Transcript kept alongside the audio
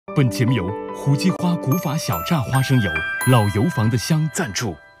本节目由胡姬花古法小榨花生油、老油房的香赞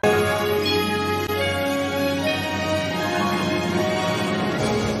助。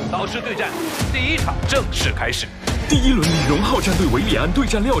导师对战第1场正式开始。第1轮，李荣浩战队韦礼安对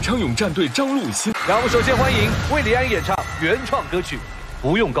战廖昌永战队张路欣。让我们首先欢迎韦礼安演唱原创歌曲《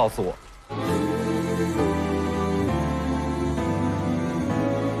不用告诉我》。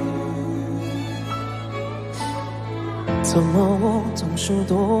 怎么我总是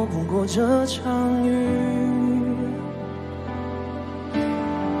躲不过这场雨？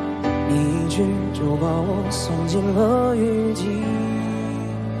你一句就把我送进了雨季。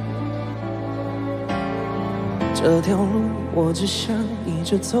这条路我只想一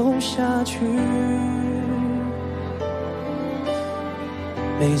直走下去，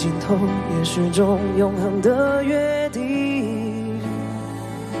没尽头也是种永恒的约定。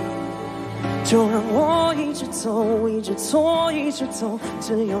 就让我一直走，一直错，一直走。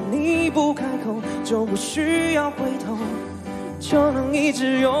只要你不开口，就不需要回头，就能一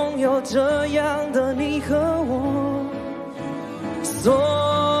直拥有这样的你和我。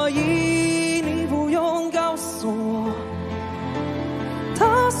所以你不用告诉我，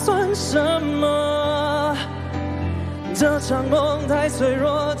它算什么？这场梦太脆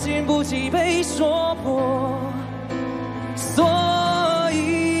弱，经不起被说破。所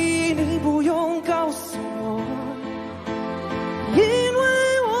以你不用告诉我，因为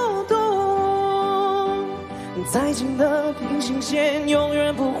我懂，再近的平行线永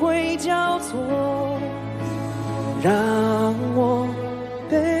远不会交错，让我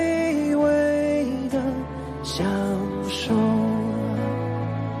卑微的享受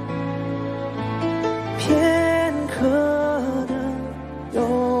片刻的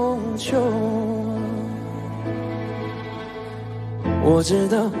永久。 我知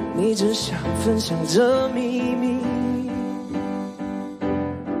道你只想分享这秘密，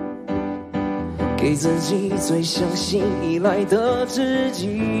给自己最相信依赖的知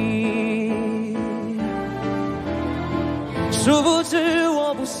己。殊不知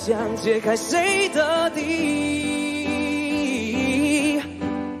我不想揭开谁的底，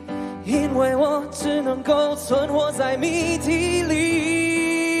因为我只能够存活在谜题里。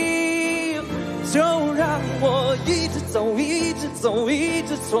 就让我一直走，一直走，一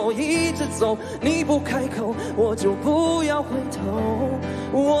直错，一直走。你不开口，我就不要回头。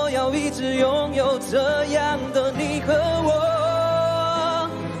我要一直拥有这样的你和我。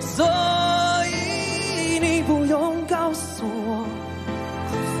所以你不用告诉我，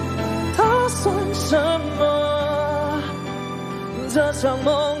它算什么？这场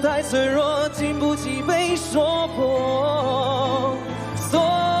梦太脆弱，经不起被说破。所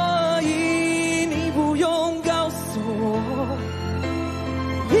以。 不用告诉我，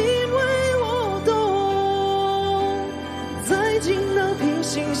因为我懂，再近的平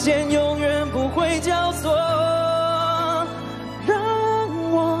行线永远不会交错，让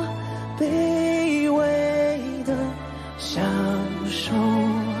我卑微的享受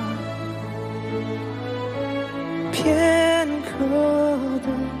片刻的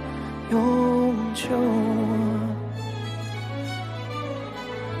永久。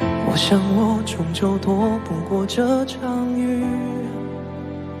 我想我终究躲不过这场雨，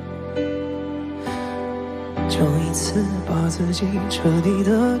就一次把自己彻底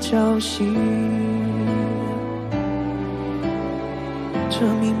的浇熄。这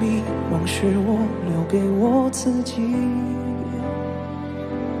秘密往事我留给我自己，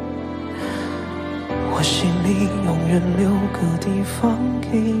我心里永远留个地方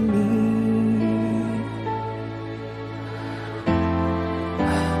给你。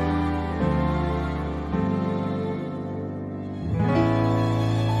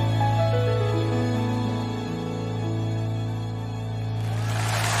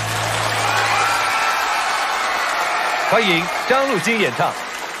 欢迎张路欣演唱《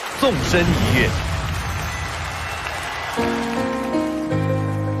纵身一跃》。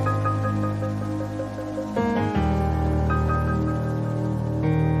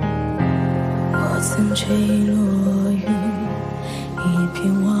我曾坠落于一片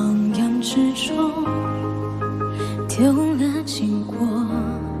汪洋之中，丢了经过，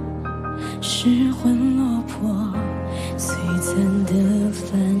失魂落魄，璀璨的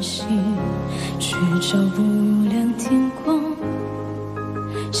繁星，却照不亮天光，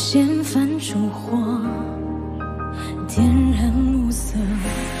掀翻烛火，点燃暮色，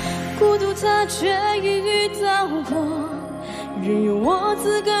孤独它却一语道破，任由我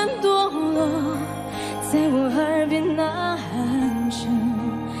自甘堕落，在我耳边呐喊着，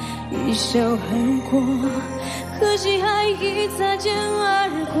一笑而过，可惜还已擦肩而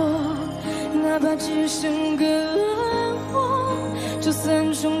过，哪怕只剩个轮廓，就就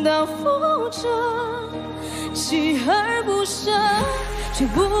算重蹈覆辙，锲而不舍，却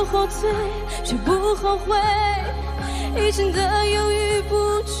不后退，却不后悔，以前的犹豫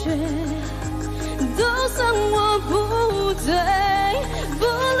不决，都算我不对。不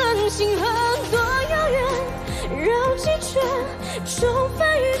论星河多遥远，绕几圈，重返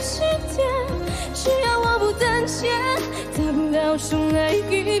于起点，只要我不胆怯，大不了重来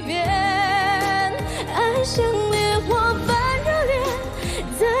一遍。爱像烈火般热烈，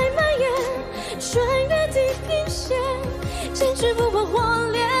在蔓延，穿越地平线，坚持不怕火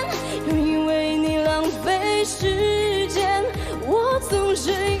炼，又因为你浪费时间，我纵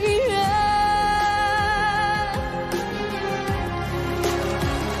身一跃。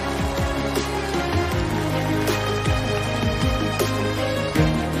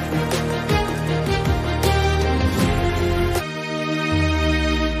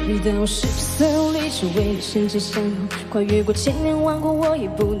遇到10岁无力气，为了成绩相拥，跨越过千年万国，我也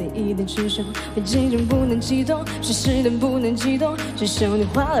不能一点取胜。会激动不能激动，是失恋不能激动，是少年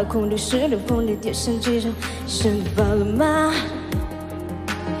花了空对失恋锋利跌上几程。想到了吗？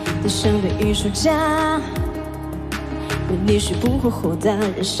天上的艺术家，为你学不会豁达，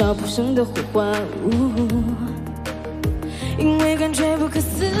燃烧不剩的火花。因为感觉不可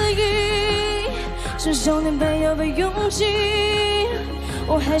思议，伸手能背又被拥挤。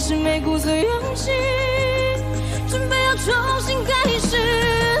我还是没鼓足勇气，准备要重新开始。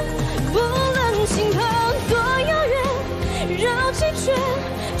不论星河多遥远，绕几圈，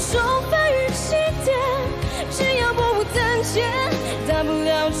重返于起点，只要我不胆怯，大不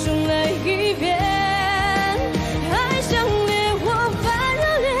了重来一遍。爱像烈火般热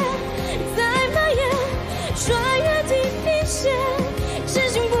烈，在蔓延，穿越地平线，真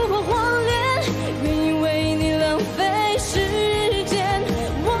心不怕火炼，愿意为你浪费时间。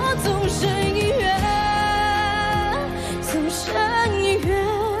纵身一跃，纵身一跃，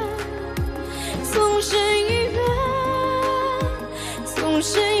纵身一跃，纵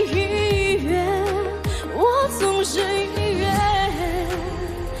身一跃，我纵身一跃，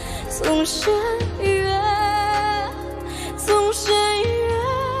纵身一跃，纵身一跃，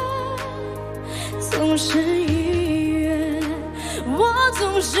纵身一跃，我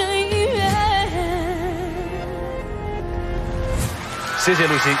纵身一跃。谢谢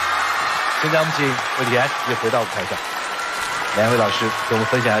陆星。现在我们请魏礼安也回到舞台上，两位老师给我们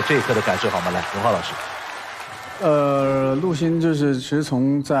分享一下这一刻的感受好吗？来，荣浩老师。陆星就是其实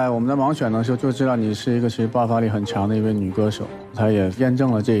在我们在盲选的时候就知道你是一个其实爆发力很强的一位女歌手，她也验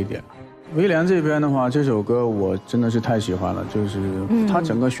证了这一点。威廉这边的话，这首歌我真的是太喜欢了，就是它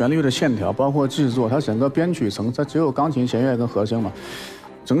整个旋律的线条，包括制作，它整个编曲层，它只有钢琴、弦乐跟和声嘛，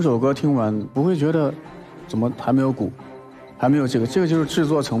整首歌听完不会觉得怎么还没有鼓。还没有这个就是制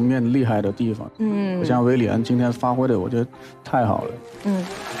作层面厉害的地方。我像威廉今天发挥的，我觉得太好了。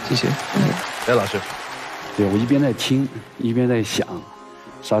谢谢。来，老师，对我一边在听，一边在想，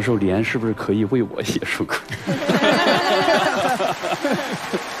啥时候莲是不是可以为我写首歌？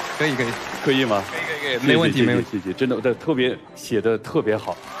可以吗？可以，没问题，没问题。谢谢，真的，特别写的特别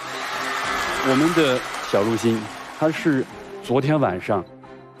好。我们的小陆星，他是昨天晚上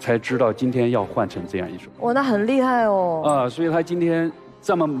才知道今天要换成这样一首。哇，那很厉害哦。所以他今天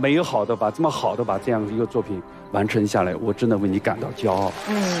这么美好的这么好的把这样一个作品完成下来，我真的为你感到骄傲。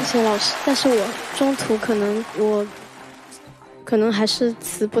谢谢老师，但是我中途可能还是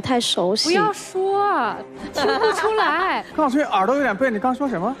词不太熟悉。不要说啊，听不出来。刚才耳朵有点背，你刚说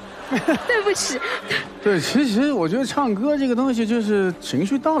什么？对不起。对，其实我觉得唱歌这个东西就是情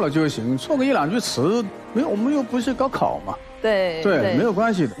绪到了就行，错个一两句词，没有，我们又不是高考嘛。对，没有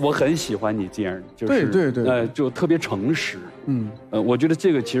关系的。我很喜欢你这样，就是对，就特别诚实。我觉得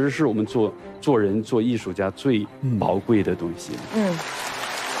这个其实是我们做人做艺术家最宝贵的东西。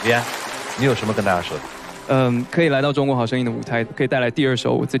李安，你有什么跟大家说的？可以来到中国好声音的舞台，可以带来第2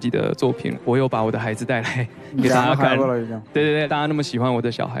首我自己的作品。我又把我的孩子带来给大家看。对，大家那么喜欢我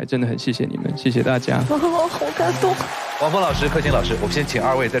的小孩，真的很谢谢你们，谢谢大家。好感动。王峰老师、柯青老师，我们先请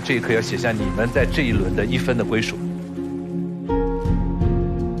2位在这一刻要写下你们在这一轮的1分的归属。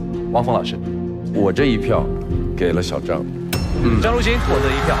王峰老师，我这一票给了小张。张如新获得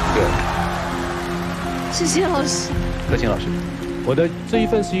1票。对。谢谢老师。柯青老师，我的这一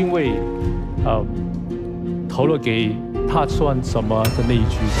份是因为，投了给他算什么的那一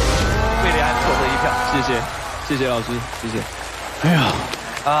句。魏礼安获得1票，谢谢老师，谢谢。哎呀，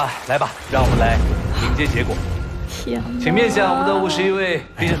来吧，让我们来迎接结果。天哪！请面向我们的51位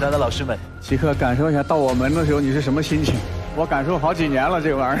评审团的老师们，即刻感受一下到我们的时候你是什么心情。我感受好几年了，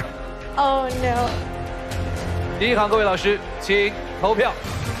这玩意儿。Oh no！ 第一行各位老师，请投票。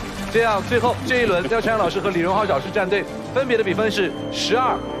这样最后这一轮廖昌永老师和李荣浩老师战队分别的比分是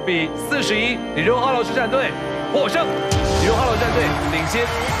12-41，李荣浩老师战队获胜，李荣浩老师战队领先。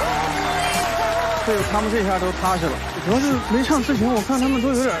他们这下都踏实了，主要是没唱之前，我看他们都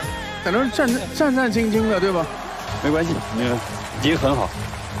有点在那战兢兢的，对吧？没关系，你已经很好。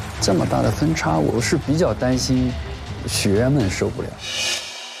这么大的分差，我是比较担心学员们受不了。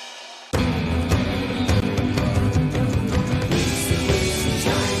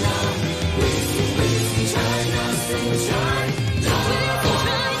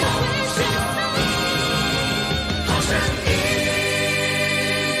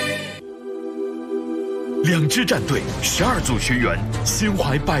2支战队，12组学员，心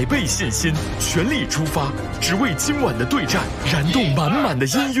怀100倍信心，全力出发，只为今晚的对战燃动满满的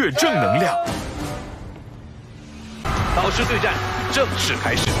音乐正能量。导师对战正式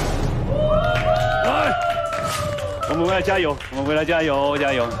开始。来，我们为了加油，我们为了加油，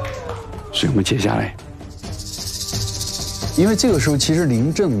加油！所以我们接下来，因为这个时候其实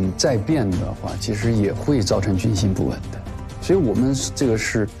临阵再变的话，其实也会造成军心不稳的，所以我们这个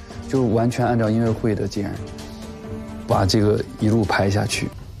是。就完全按照音乐会的这样，把这个一路排下去。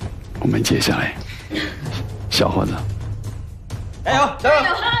我们接下来，小伙子，加油！加油！加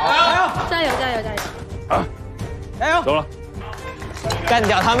油！加油！加油！加油！啊！加油！走了，干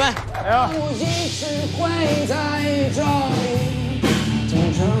掉他们！加油！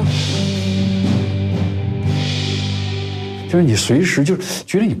就是你随时就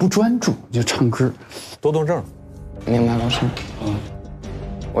觉得你不专注，就唱歌，多动症。明白老师。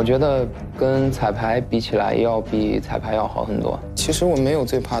我觉得跟彩排比起来，要比彩排要好很多。其实我没有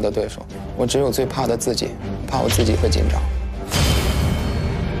最怕的对手，我只有最怕的自己，怕我自己会紧张。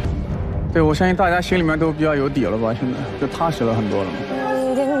对，我相信大家心里面都比较有底了吧？现在就踏实了很多了嘛。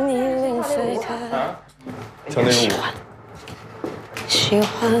跳那个舞。喜欢。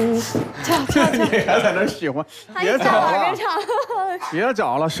跳。你还在那喜欢？别找了，别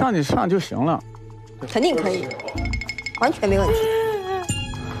找了，上去唱就行了。肯定可以，完全没问题。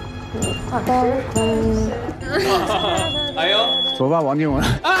哎呦，走吧，王靖雯。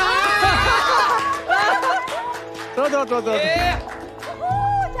走。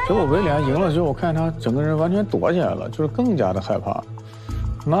结果维廉赢了之后，我看他整个人完全躲起来了，就是更加的害怕。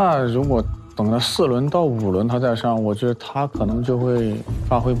那如果等到4轮到5轮他再上，我觉得他可能就会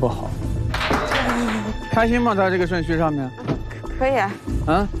发挥不好。开心吗？在这个顺序上面？可以啊。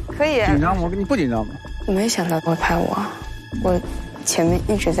啊？可以。紧张吗？你不紧张吗？我没想到会拍我前面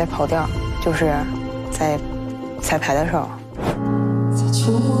一直在跑调，就是在彩排的时候。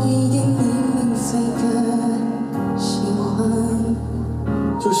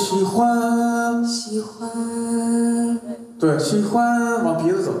就喜欢，对，喜欢往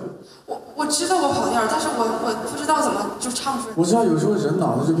鼻子走。我知道我跑调，但是我不知道怎么就唱出来。我知道有时候人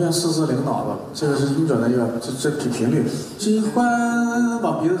脑子就变440脑子，这个是音准的一个这频率。喜欢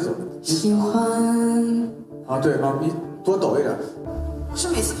往鼻子走。喜欢。啊，对，往鼻多抖一点。不是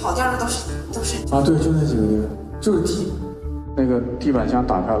每次跑调的都是。啊，对，就那几个地方，就是地。那个地板箱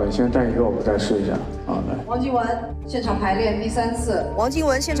打开了，你先带一个，我们再试一下。啊，来。王靖雯现场排练第3次。王靖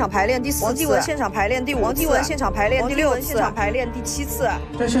雯现场排练第4次。王靖雯现场排练第5次。王靖雯现场排练第6次。现场排练第7次。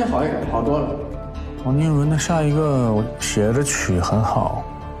这现在好一点，好多了。王靖雯的下一个我写的曲很好，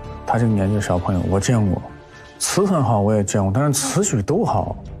他这个年纪的小朋友我见过，词很好我也见过，但是词曲都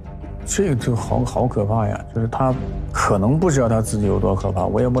好，这个就好可怕呀！就是他可能不知道他自己有多可怕，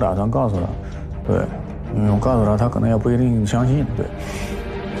我也不打算告诉他，对。因为我告诉他，他可能也不一定相信。对，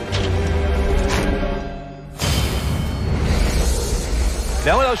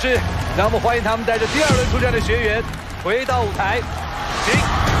两位老师，让我们欢迎他们带着第2轮出战的学员回到舞台，请。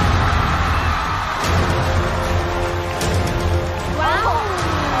哇哦！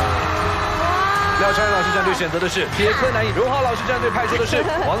廖昌永老师战队选择的是铁柯南，荣浩老师战队派出的是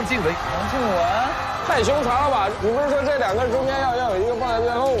王靖雯。王靖雯太凶残了吧？你不是说这2个中间要有一个放在最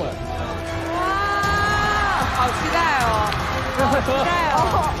后吗？好期待哦！好期待哦！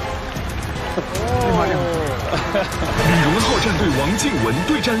李荣浩战队王靖雯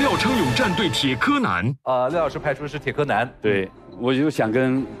对战廖昌永战队铁柯南。廖老师派出的是铁柯南。对，我就想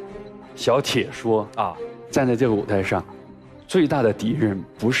跟小铁说啊，站在这个舞台上，最大的敌人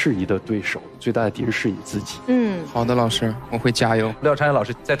不是你的对手，最大的敌人是你自己。好的，老师，我会加油。廖昌永老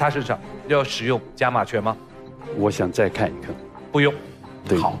师在他身上要使用加码拳吗？我想再看一看。不用。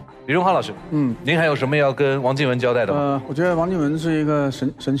对。好。李荣浩老师，您还有什么要跟王靖雯交代的吗？我觉得王靖雯是一个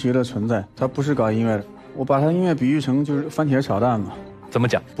神奇的存在，她不是搞音乐的，我把她音乐比喻成就是番茄炒蛋嘛。怎么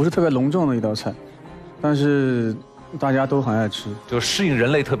讲？不是特别隆重的一道菜，但是大家都很爱吃，就适应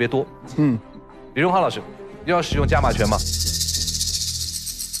人类特别多。李荣浩老师，要使用加码拳吗？我觉得王靖雯是一个神奇的存在，她不是搞音乐的，我把她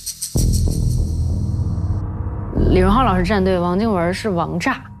音乐比喻成就是番茄炒蛋嘛。不是特别隆重的一道菜，但是大家都很爱吃，就适应人类特别多。李荣浩老师，要使用加码拳吗？ 我觉得王靖雯是一个神奇的存在，她不是搞音乐的，我把她音乐比喻成就是番茄炒蛋嘛。嗯。李荣浩老师。李荣浩老师站队，王静文是王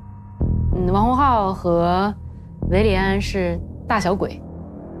炸，王洪浩和韦礼安是大小鬼。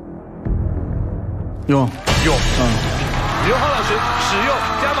用。李荣浩老师使用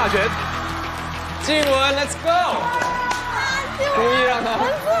加码拳。静文 ，Let's go！ 故意让他，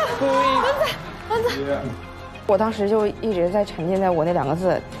故意。我当时就一直在沉浸在我那2个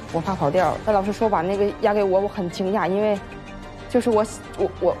字，我怕跑调。那老师说把那个压给我，我很惊讶，因为就是我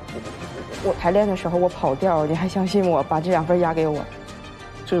排练的时候我跑调，你还相信我把这2分压给我？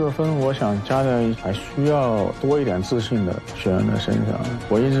这个分我想加在还需要多一点自信的学员的身上。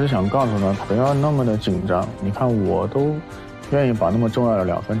我一直想告诉他不要那么的紧张，你看我都愿意把那么重要的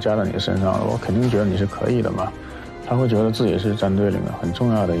2分加在你身上了，我肯定觉得你是可以的嘛。他会觉得自己是战队里面很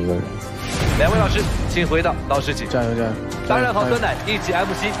重要的一个人。2位老师，请回到老师席，加油加油！当然好，柯南一起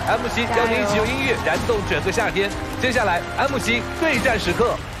MC 邀您一起用音乐燃动整个夏天。接下来 MC 对战时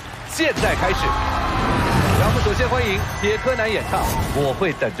刻，现在开始。让我们首先欢迎铁柯南演唱《我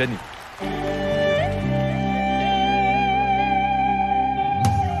会等着你》。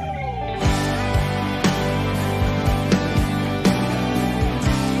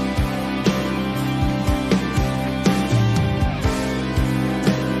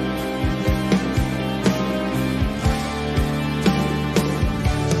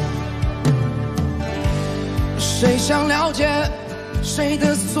谁想了解谁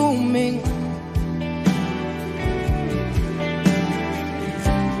的宿命？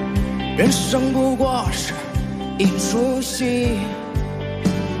人生不过是一出戏，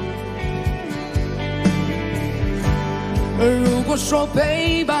如果说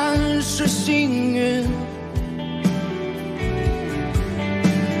陪伴是幸运，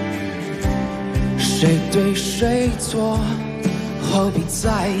谁对谁错何必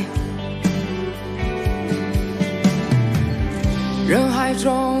在意？人海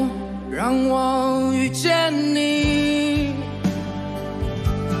中让我遇见你，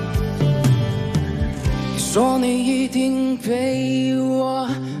你说你一定陪我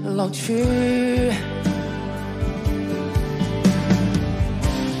老去，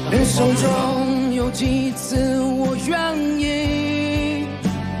人生中有几次我愿意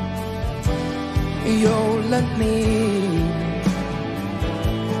有了你，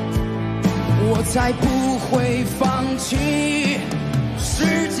我才不会放弃。时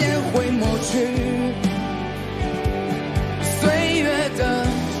间会抹去岁月的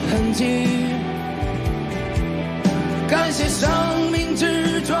痕迹，感谢生命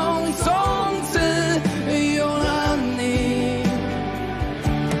之中从此有了你，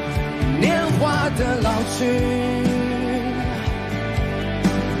年华的老去，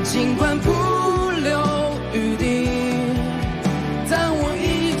尽管不留余地，但我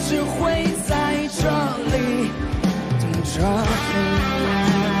一直会在这里等着你。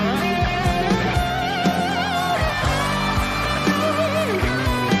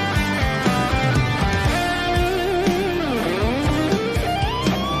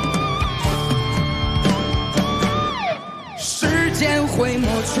会抹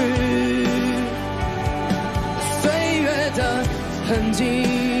去岁月的痕迹，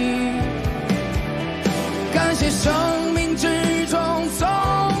感谢生命之中从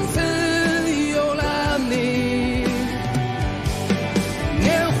此有了你，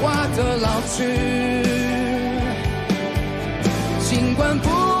年华的老去，尽管不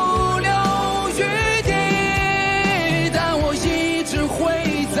留余地，但我一直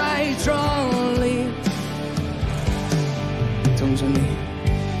会在这里等着你。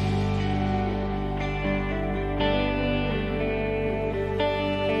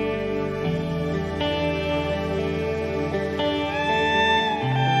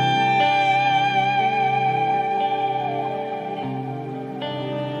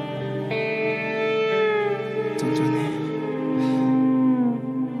等着你。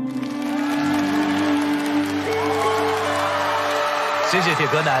谢谢铁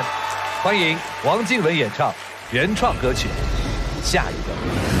柯南，欢迎王静文演唱原创歌曲《下一个》。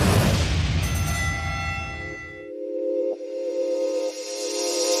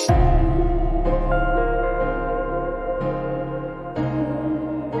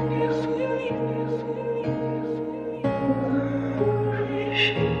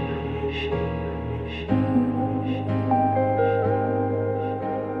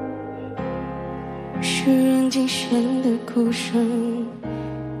是人精选的哭声，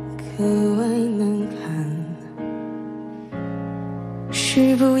格外难堪，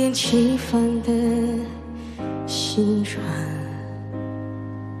是不厌其烦的心酸。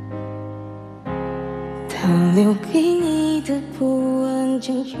他留给你的不安，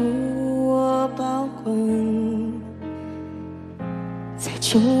将由我保管，再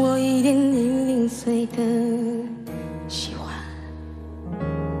欠我一点你零碎的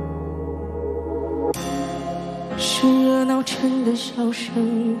是热闹成的笑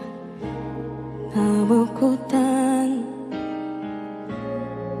声，那么孤单，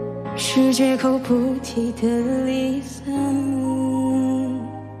是借口不提的离散。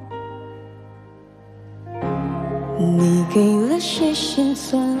你给了些心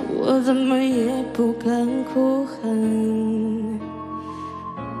酸，我怎么也不敢哭喊。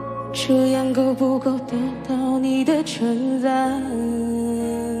这样够不够得到你的称赞？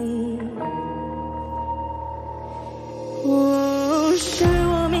是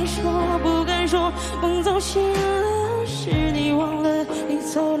我没说，不敢说，梦走醒了，是你忘了，你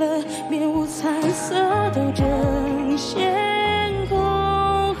走了，面无彩色的针线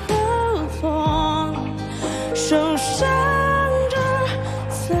空和错，受伤着，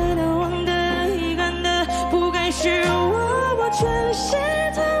最难忘的、遗憾的，不该是我全心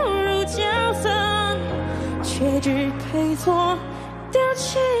投入角色，却只配做丢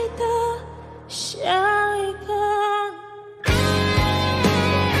弃的下一个。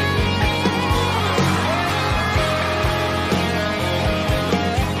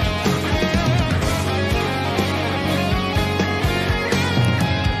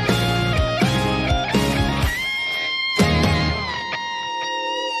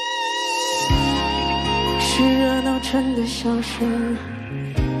热闹成的笑声，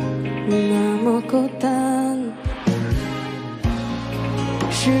那么孤单，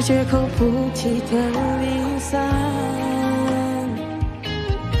是借口不提的离散。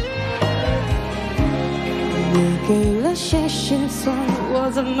你给了些心酸，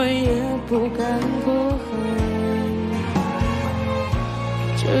我怎么也不敢哭喊。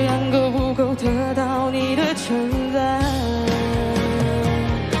这样够不够得到你的称赞？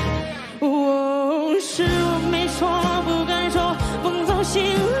是我没说，不敢说，风走醒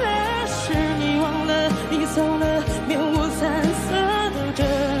了，是你忘了，你走了，面无彩色的针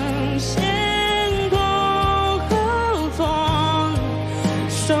线空和错，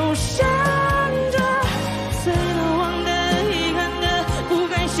受伤着，最难忘的、遗憾的，不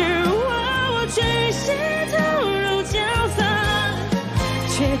该是我全心投入角色，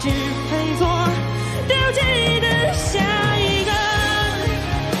却只配做丢弃的下一个。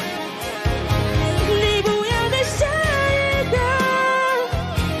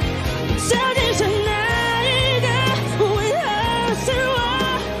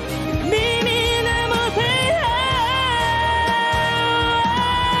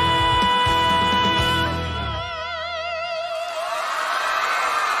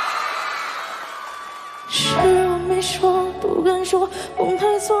不敢说，梦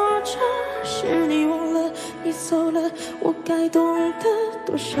还做着，是你忘了，你走了，我该懂得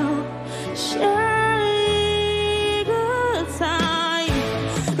多少？下一个才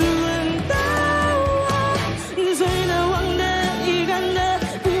轮到我，最难忘的、遗憾的，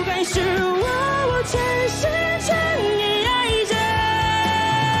不该是我全心全意爱着，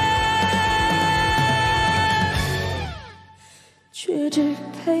却只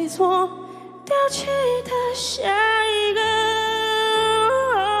配做丢弃的下一个。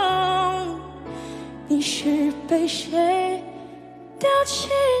你是被谁丢弃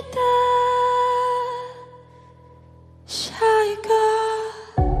的下一个？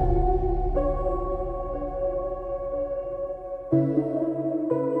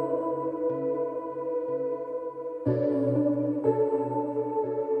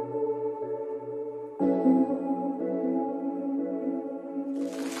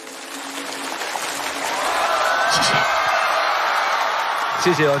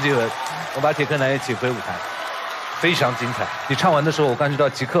谢谢王靖雯，我把铁柯南也请回舞台，非常精彩。你唱完的时候，我感觉到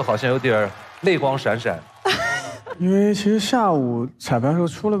即刻好像有点泪光闪闪。因为其实下午彩排的时候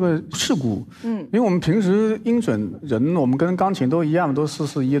出了个事故，因为我们平时音准人，我们跟钢琴都一样，都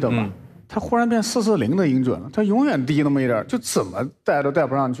441的嘛，它忽然变440的音准了，它永远低那么一点，就怎么带都带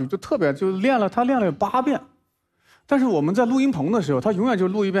不上去，就特别就练了，他练了有8遍。但是我们在录音棚的时候，他永远就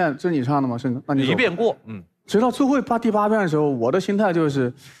录一遍，这是你唱的吗？是那你一遍过，直到最后第8遍的时候，我的心态就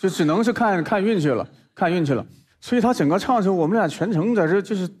只能是看运气了，看运气了。所以他整个唱的时候，我们俩全程在这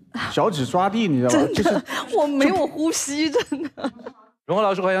就是脚趾抓地，你知道吧？就是我没有呼吸，真的。荣浩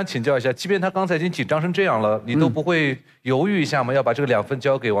老师，我还想请教一下，即便他刚才已经紧张成这样了，你都不会犹豫一下吗？要把这个2分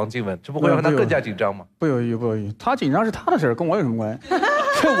交给王靖雯，这不会让他更加紧张吗？不犹豫，不犹豫。他紧张是他的事儿，跟我有什么关系？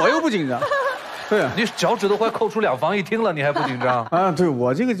我又不紧张。对，你脚趾都快扣出2房1厅了，你还不紧张？啊，对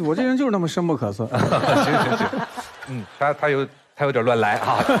我这人就是那么深不可测。行，他有点乱来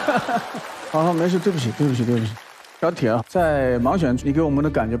啊。好，没事，对不起。小铁啊，在盲选你给我们的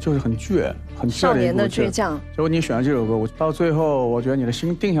感觉就是很倔，很少年的倔强。结果你选了这首歌，我到最后我觉得你的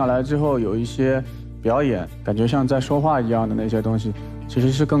心定下来之后，有一些表演，感觉像在说话一样的那些东西，其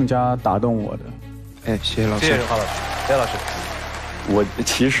实是更加打动我的。哎，谢谢老师。谢谢荣浩老师，廖老师。我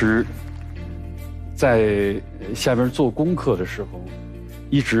其实，在下边做功课的时候，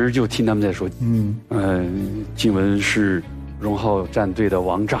一直就听他们在说，静雯是荣浩战队的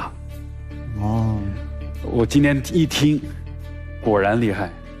王炸。哦，我今天一听，果然厉害。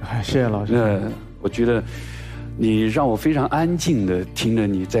谢谢老师。我觉得你让我非常安静的听着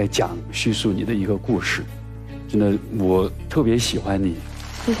你在叙述你的一个故事，真的我特别喜欢你。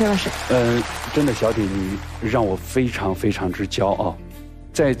谢谢老师。真的小铁，你让我非常非常之骄傲，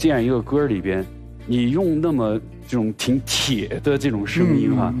在这样一个歌里边，你用那么这种挺铁的这种声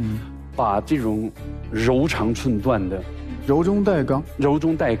音把这种柔肠寸断的、柔中带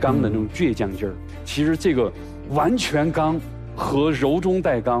刚的那种倔强劲儿，其实这个完全刚和柔中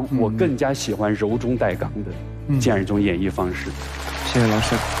带刚，我更加喜欢柔中带刚的这样一种演绎方式。谢谢老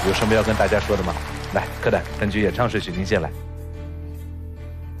师。有什么要跟大家说的吗？来，柯南，根据演唱顺序，您先来。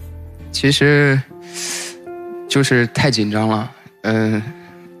其实就是太紧张了，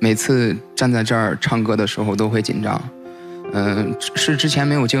每次站在这儿唱歌的时候都会紧张，是之前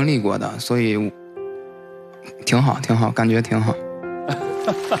没有经历过的，所以挺好，感觉挺好。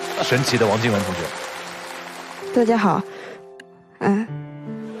神奇的王静雯同学，大家好，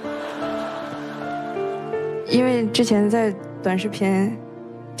因为之前在短视频，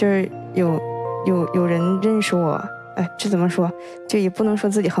就是有人认识我，这怎么说？就也不能说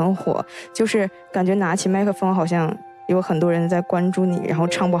自己很火，就是感觉拿起麦克风好像有很多人在关注你，然后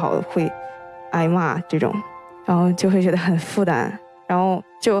唱不好会挨骂这种，然后就会觉得很负担。然后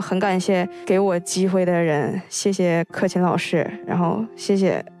就很感谢给我机会的人，谢谢柯勤老师，然后谢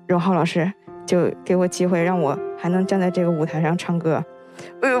谢荣浩老师，就给我机会让我还能站在这个舞台上唱歌。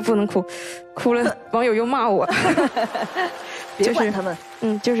不能哭，哭了网友又骂我。别管他们。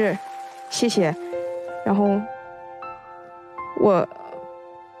就是谢谢。然后我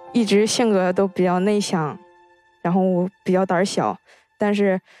一直性格都比较内向，然后我比较胆小，但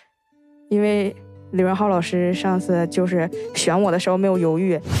是因为李荣浩老师上次就是选我的时候没有犹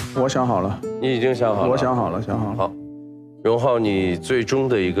豫。我想好了。你已经想好了？我想好了。好，荣浩，你最终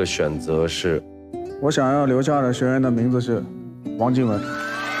的一个选择是？我想要留下的学员的名字是王静雯。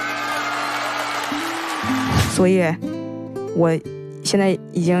所以我现在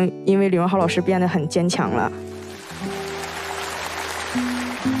已经因为李荣浩老师变得很坚强了，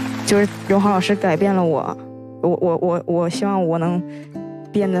就是荣浩老师改变了我，我希望我能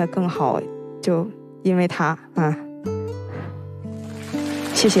变得更好，就因为他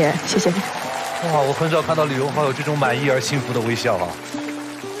谢谢。哇，我很少看到李荣浩有这种满意而幸福的微笑啊。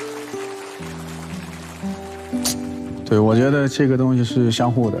对，我觉得这个东西是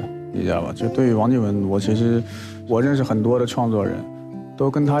相互的，你知道吧？就对于王静雯，我认识很多的创作人，都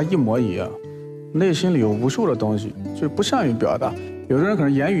跟他一模一样，内心里有无数的东西，就不善于表达。有的人可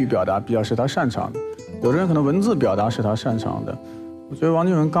能言语表达比较是他擅长的，有的人可能文字表达是他擅长的。我觉得王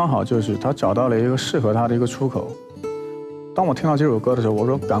静雯刚好就是他找到了一个适合他的一个出口。当我听到这首歌的时候，我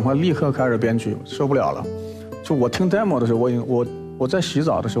说赶快立刻开始编曲，受不了了。就我听 demo 的时候，我在洗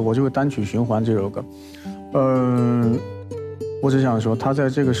澡的时候，我就会单曲循环这首歌。我只想说，他在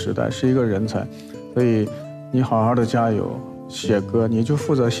这个时代是一个人才，所以你好好的加油，写歌你就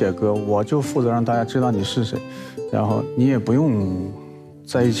负责写歌，我就负责让大家知道你是谁，然后你也不用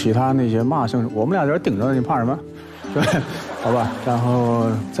在意其他那些骂声，我们俩在这顶着，你怕什么？对，好吧，然后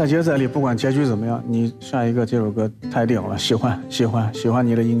再接再厉，不管结局怎么样，你下一个这首歌太顶了，喜欢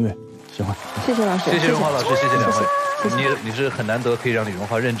你的音乐，喜欢。谢谢老师，谢谢荣浩老师，谢谢两位。你是很难得可以让李荣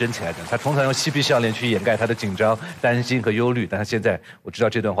浩认真起来的。他通常用嬉皮笑脸去掩盖他的紧张、担心和忧虑，但他现在我知道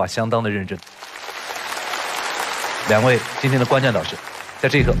这段话相当的认真。两位今天的关键导师，在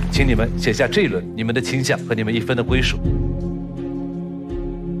这一刻，请你们写下这一轮你们的倾向和你们1分的归属。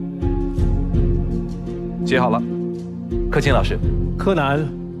写好了。柯勤老师，柯南，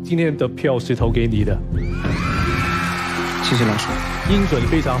今天的票是投给你的。谢谢老师，音准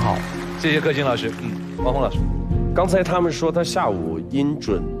非常好。谢谢柯勤老师。王红老师，刚才他们说他下午音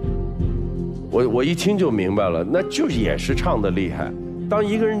准，我一听就明白了，那就也是唱的厉害。当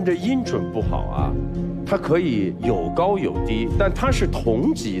一个人的音准不好啊，他可以有高有低，但他是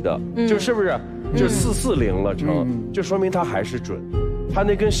同级的，就是不是就440了成，就说明他还是准。他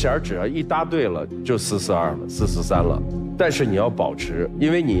那根弦只要一搭对了，就442了，443了。但是你要保持，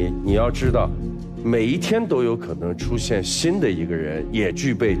因为你要知道，每一天都有可能出现新的一个人也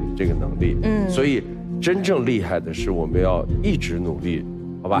具备你这个能力。所以真正厉害的是我们要一直努力，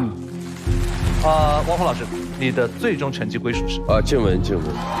好吧？王红老师，你的最终成绩归属是？静雯。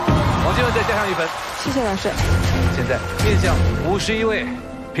王静雯再加上1分。谢谢老师。现在面向51位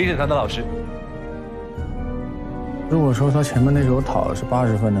评审团的老师。如果说他前面那首讨是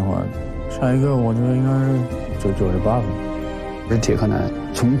80分的话，下一个我觉得应该是98分。而铁柯南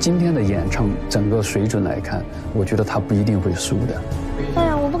从今天的演唱整个水准来看，我觉得他不一定会输的。哎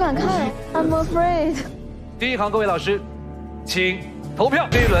呀，我不敢看 ，I'm afraid。第一行各位老师，请投票。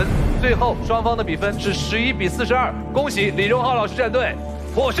这一轮最后双方的比分是11比42，恭喜李荣浩老师战队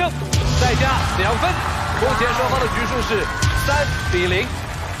获胜，再加2分。目前双方的局数是3比0。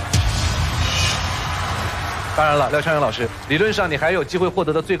当然了，廖昌永老师，理论上你还有机会获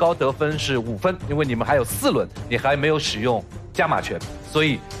得的最高得分是5分，因为你们还有4轮，你还没有使用加码权，所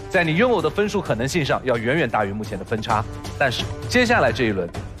以在你拥有的分数可能性上要远远大于目前的分差。但是接下来这一轮，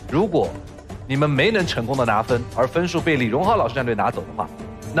如果你们没能成功的拿分，而分数被李荣浩老师战队拿走的话，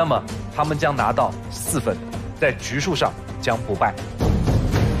那么他们将拿到4分，在局数上将不败。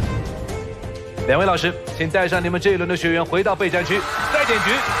2位老师，请带上你们这一轮的学员回到备战区，再点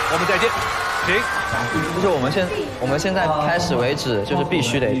局，我们再见，请。就是我们现在开始为止，就是必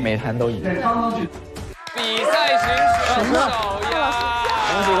须得每盘都赢。比赛形势不手呀！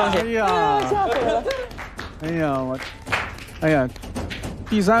恭喜恭喜！哎呀，吓死我了！哎呀，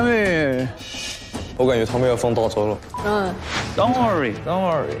第3位，我感觉他们要放大招了。Don't worry,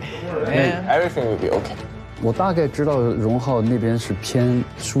 everything will be okay。我大概知道荣浩那边是偏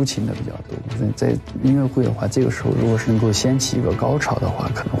抒情的比较多，在音乐会的话，这个时候如果是能够掀起一个高潮的话，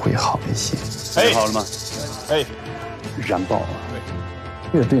可能会好一些。哎，好了吗？哎，燃爆啊！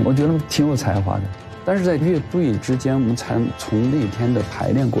乐队我觉得挺有才华的，但是在乐队之间，我们才从那天的排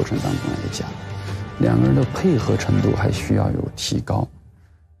练过程当中来讲，两个人的配合程度还需要有提高。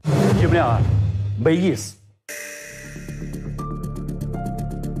你们俩没意思，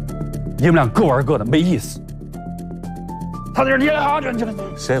你们俩各玩各的，没意思。他在这，你俩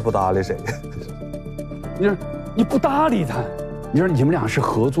谁也不搭理谁。你不搭理他，你说你们俩是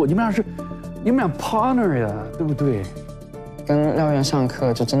合作，你们俩 partner 呀，对不对？跟廖源上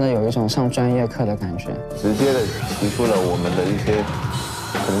课就真的有一种上专业课的感觉，直接的提出了我们的一些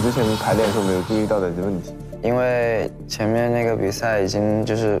可能之前排练的时候没有注意到的问题。因为前面那个比赛已经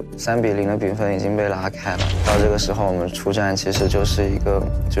就是3比0的比分已经被拉开了，到这个时候我们出战其实就是一个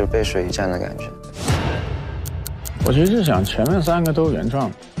就是背水一战的感觉。我其实就想前面3个都原创，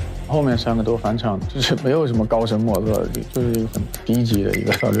后面3个都翻唱，就是没有什么高深莫测，就是一个很低级的一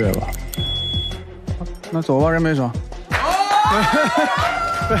个策略吧。那走吧，人没爽。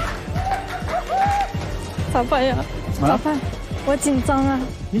咋办呀？咋办？我紧张啊！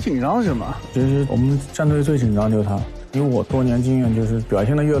你紧张什么？其实我们战队最紧张就是他，因为我多年经验就是表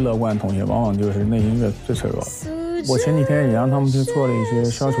现的越乐观的同学，往往就是内心越最脆弱。我前几天也让他们去做了一些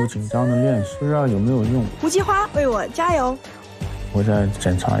消除紧张的练习，不知道有没有用。胡姬花为我加油！我再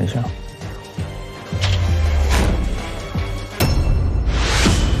检查一下。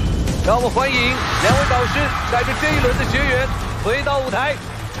让我们欢迎2位导师带着这一轮的学员回到舞台。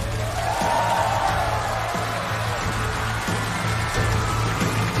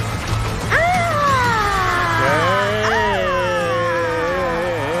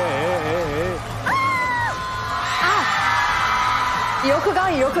以柔克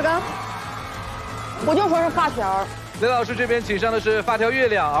刚，以柔克刚。我就说是发条。刘老师这边请上的是发条月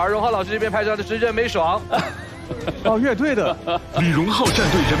亮，而荣浩老师这边派上的是人没爽。哦，乐队的。李荣浩战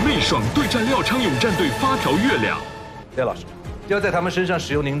队人没爽对战廖昌永战队发条月亮。廖老师，要在他们身上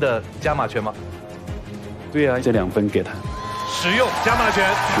使用您的加码权吗？对呀，这2分给他。使用加码权。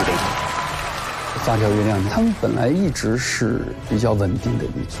是的。发条月亮，他们本来一直是比较稳定的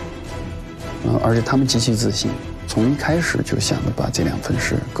一组，而且他们极其自信，从一开始就想着把这2分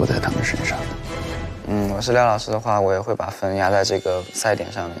是搁在他们身上的。我是廖老师的话，我也会把分压在这个赛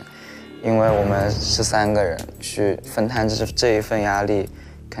点上面，因为我们是3个人去分摊这一份压力，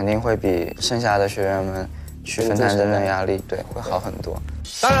肯定会比剩下的学员们去分摊这份压力，对，会好很多。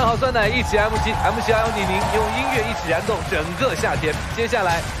当然好，酸奶一起 M7 要你您用音乐一起燃动整个夏天。接下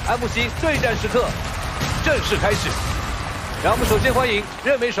来 M7 对战时刻正式开始，让我们首先欢迎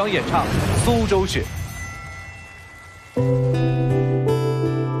任美爽演唱《苏州雪》。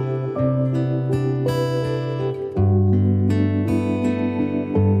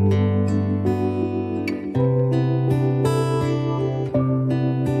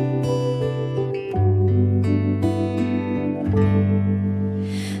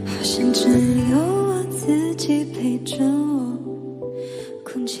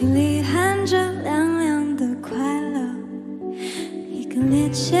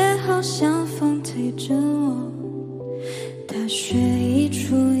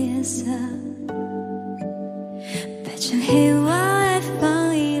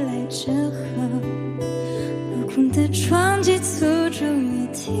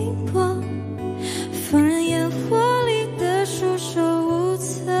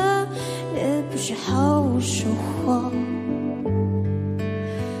是毫无收获。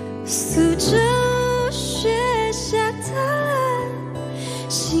苏州雪下大了，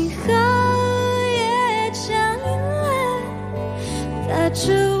幸好也降临了，打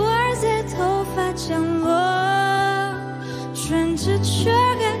着弯在头发降落，转着圈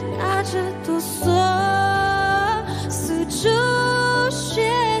还打着哆嗦。苏州雪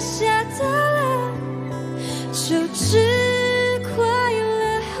下大了，就只快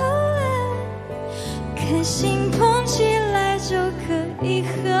乐好了，开心碰起来就可以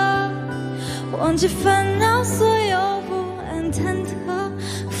喝，忘记烦恼，所有不安忐忑。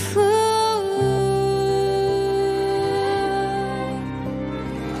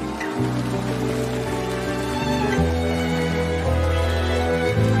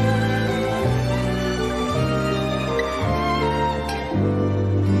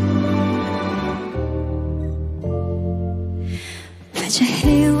白着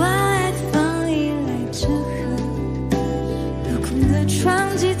黑晚爱放依赖着河，镂空的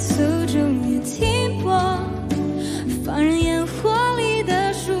窗机粗重也停泊，放任烟火里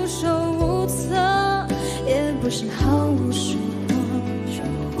的束手无策，也不是毫无收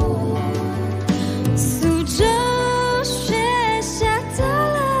获。苏州雪下大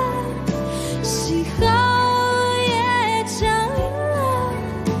了，幸好也降临了，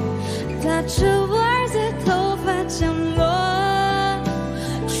打着弯在头发降落，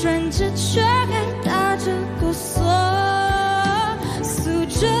转着圈还打着哆嗦。苏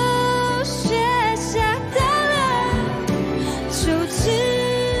州雪下大了，就只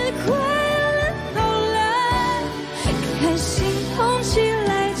快乐好了，开心碰起来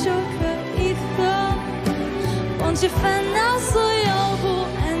就可以喝，忘记烦恼，所有不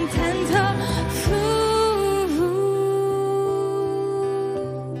安忐忑。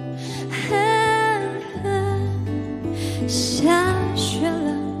下雪了，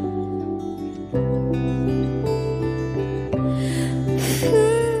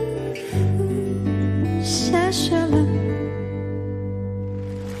下雪了。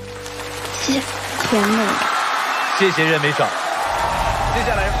谢谢，甜美。谢谢任美爽。接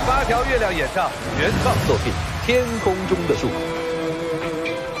下来8条月亮演唱原创作品《天空中的树》。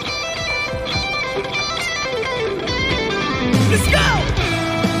Let's go！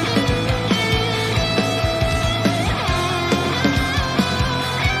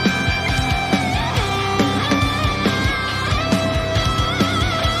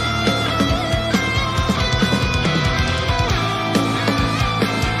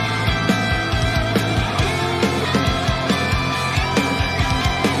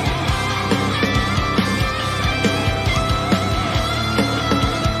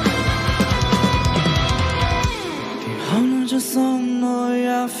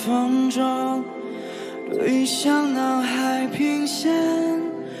风中对象脑海平线，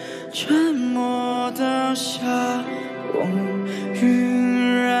沉默的下往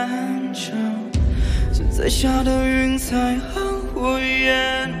晕染着，现在下的云彩很火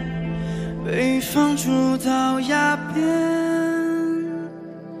焰，被放逐到崖边。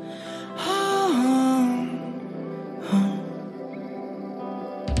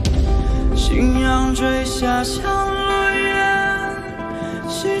夕阳坠下像落叶，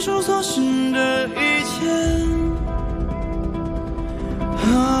细数所失的一切。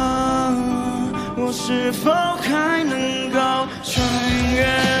我是否还能够穿越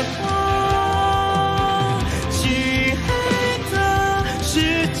过漆黑的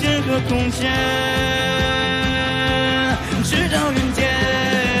时间和空间，直到云间。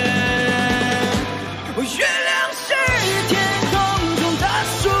月亮是天空中的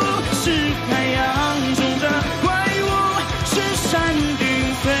树，是海洋中的怪物，是山顶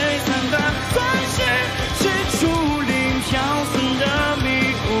璀璨的钻石，是竹林飘散的迷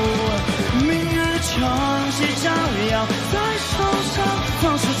雾。明日晨曦照耀在手上，放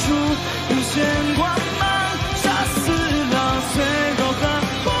射出无限光芒，杀死了脆弱和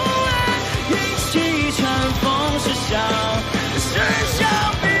不安，一起乘风驶向世上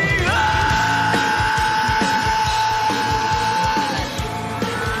彼岸。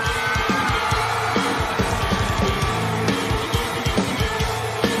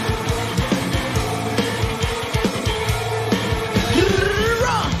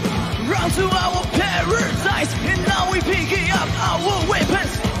To our paradise, and now we picking up our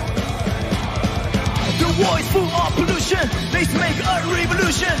weapons. The war is full of pollution. Let's make a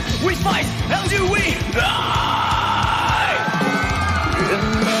revolution. We fight until we die. 人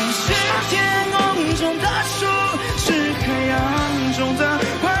们是天空中的树，是海洋中的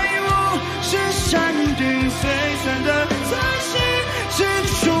怪物，是山顶璀璨的钻石，是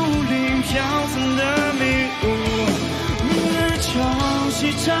竹林飘散的迷雾。明日晨曦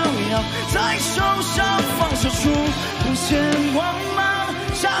照耀。要在手上放射出无限光芒，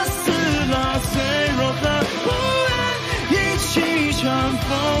杀死了脆弱和不安，一起乘风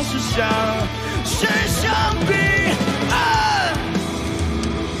驶向世上彼岸。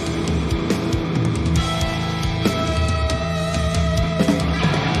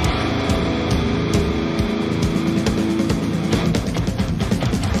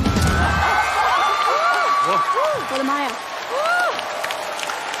我的妈呀！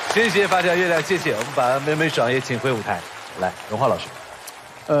谢谢发条月亮，谢谢。我们把美美爽也请回舞台。来，荣浩老师。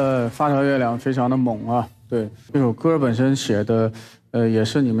发条月亮非常的猛啊！对，这首歌本身写的，也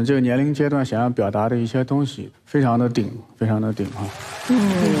是你们这个年龄阶段想要表达的一些东西，非常的顶，非常的顶啊！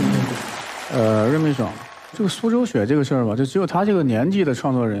任美爽，这个苏州雪这个事儿吧，就只有他这个年纪的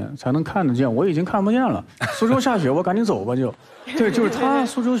创作人才能看得见，我已经看不见了。苏州下雪，我赶紧走吧就。对，就是他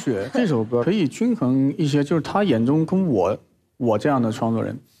苏州雪这首歌可以均衡一些，就是他眼中跟我这样的创作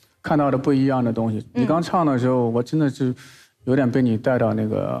人看到的不一样的东西。你刚唱的时候，我真的是有点被你带到那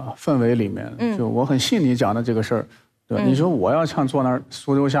个氛围里面，就我很信你讲的这个事儿。对，你说我要唱坐那儿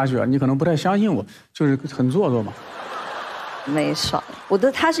苏州下雪，你可能不太相信我，就是很做作嘛。没爽，我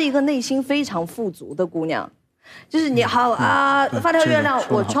的她是一个内心非常富足的姑娘，就是你好啊，发条月亮，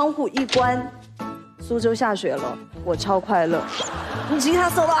我窗户一关，苏州下雪了，我超快乐。你吉他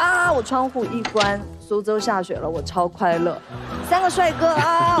solo 啊，我窗户一关，苏州下雪了，我超快乐。三个帅哥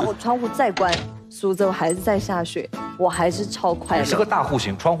啊，我窗户再关，苏州还是在下雪，我还是超快乐。是个大户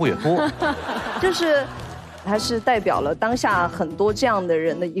型，窗户也多，就是还是代表了当下很多这样的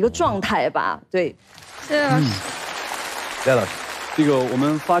人的一个状态吧。对，谢谢老师。赖老师，这个我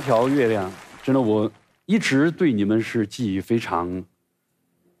们发条月亮，真的我一直对你们是寄予非常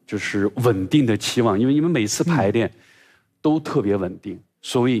就是稳定的期望，因为你们每次排练都特别稳定，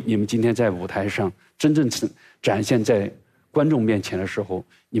所以你们今天在舞台上真正展现在观众面前的时候，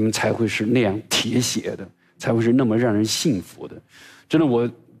你们才会是那样铁血的，才会是那么让人信服的。真的，我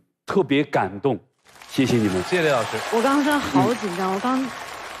特别感动，谢谢你们，谢谢雷老师。我刚刚真的好紧张，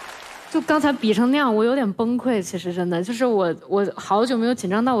刚才比成那样，我有点崩溃。其实真的就是我好久没有紧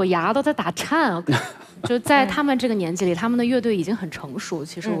张到我牙都在打颤。就在他们这个年纪里，他们的乐队已经很成熟。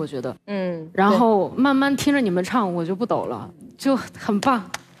其实我觉得，然后慢慢听着你们唱，我就不抖了，就很棒，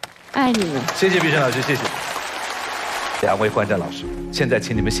爱你们。谢谢毕生老师，谢谢。两位观战老师，现在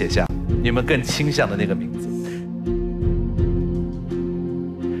请你们写下你们更倾向的那个名字。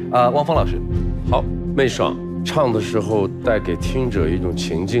汪峰老师，好，媚爽唱的时候带给听者一种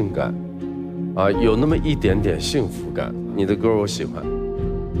情境感，有那么一点点幸福感。你的歌我喜欢，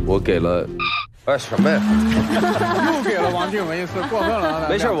我给了，什么呀？又给了王靖雯一次，过分了。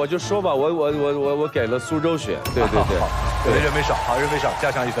没事，我就说吧，我给了苏州雪。对，任美爽，好，任美爽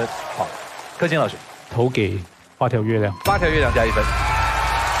加上1分。好，柯金老师投给发条月亮，发条月亮加1分。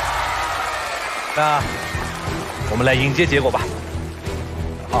那我们来迎接结果吧。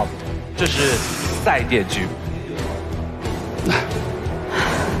好，这是赛点局。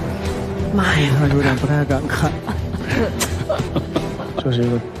妈呀，有点不太敢看。这是一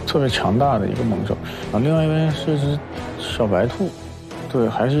个特别强大的一个猛兽另外一边是一只小白兔，对，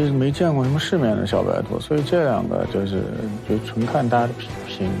还是没见过什么世面的小白兔，所以这两个就纯看大家的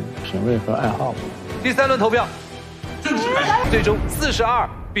品味和爱好。第3轮投票正式开始，最终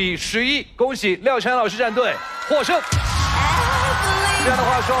42-11，恭喜廖晨老师战队获胜。这样的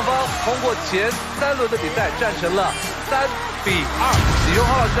话，双方通过前3轮的比赛战成了3-2，李荣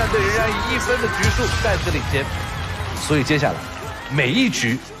浩老师战队仍然以1分的局数暂时领先。所以接下来每一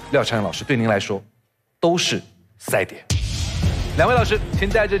局，廖晨老师对您来说都是赛点。两位老师，请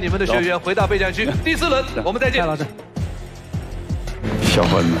带着你们的学员回到备战区。第4轮，我们再见。小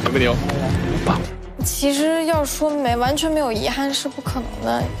伙子，牛不牛？棒。其实要说完全没有遗憾是不可能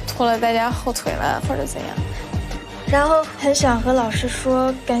的，拖了大家后腿了或者怎样。然后很想和老师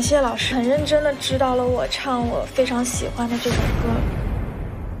说，感谢老师很认真的指导了我唱我非常喜欢的这首歌。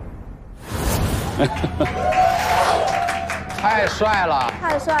太帅了！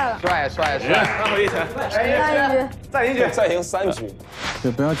太帅了！帅！最后一拳，再赢3局。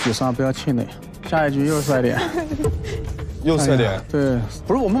对，不要沮丧，不要气馁，下一局又是赛点。又赛点？对，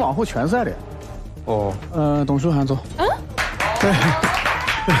不是我们往后全赛点。哦。董书涵走。对。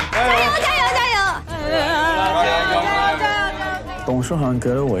加油！董书涵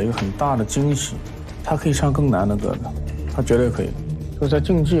给了我一个很大的惊喜，他可以唱更难的歌的，他绝对可以。就在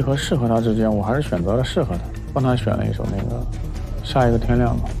竞技和适合他之间，我还是选择了适合他，帮他选了一首那个《下一个天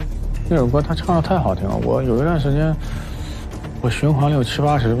亮》嘛。那首歌他唱的太好听了，我有一段时间我循环了有70、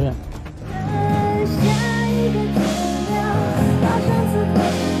80遍。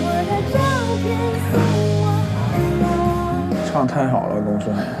唱唱太好了，董书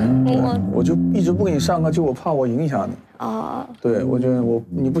涵，我就一直不给你上课，就我怕我影响你。对，我觉得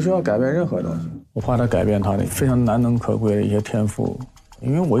你不需要改变任何东西，我怕他改变他的非常难能可贵的一些天赋，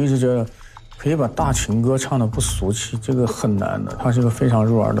因为我一直觉得可以把大情歌唱得不俗气，这个很难的。他是个非常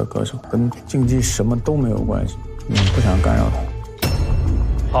入耳的歌手，跟竞技什么都没有关系，不想干扰他。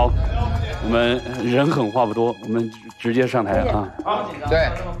好，我们人狠话不多，我们直接上台啊！对，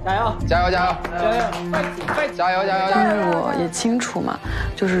加油，加油，加油，加油，加油，加油！因为我也清楚嘛，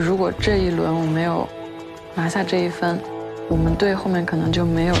就是如果这一轮我没有拿下这一分，我们队后面可能就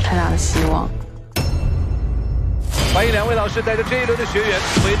没有太大的希望。欢迎2位老师带着这一轮的学员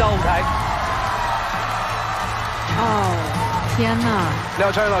回到舞台。天哪！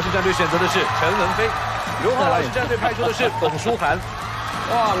廖昌永老师战队选择的是陈文飞，荣浩老师战队派出的是董书涵。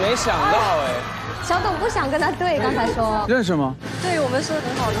哇，没想到哎！小董不想跟他对，刚才说认识吗？对，我们是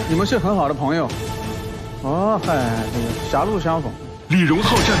很好的。你们是很好的朋友。哦，嗨，狭路相逢。李荣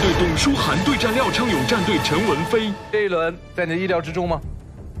浩战队董书涵对战廖昌永战队陈文飞。这一轮在你的意料之中吗？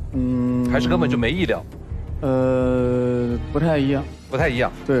还是根本就没意料？不太一样。不太一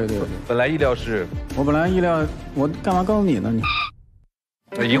样。对。本来意料是，我本来意料，我干嘛告诉你呢？你。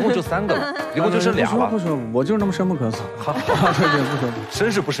一共就3个嘛，一共就剩2了。不说，我就是那么生不可死。好，对，不说，生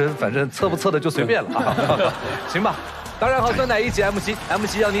是不生，反正测不测的就随便了。行吧。当然好，酸奶一起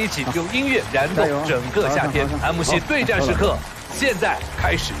MC 要你一起用音乐燃动整个夏天。MC 对战时刻现在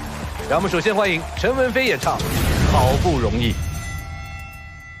开始。让我们首先欢迎陈文飞演唱《好不容易》。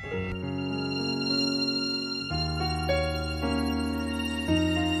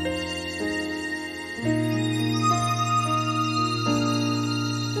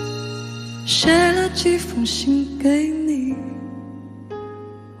写了几封信给你，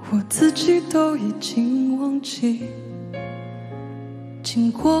我自己都已经忘记。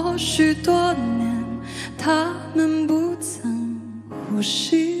经过许多年，他们不曾呼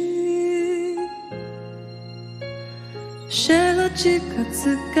吸。写了几个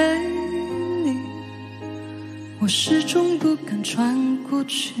字给你，我始终不敢传过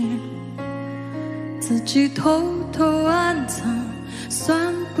去，自己偷偷暗藏。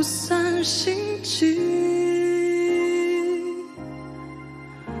算不算心机？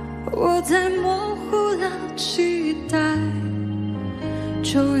我在模糊了期待，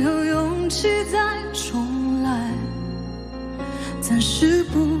就有勇气再重来。暂时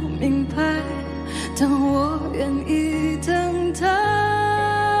不明白，但我愿意等待。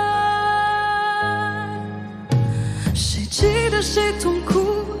谁记得谁痛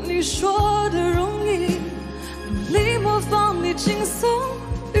苦？你说的容易。努力模仿你轻松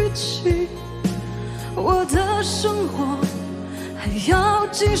语气，我的生活还要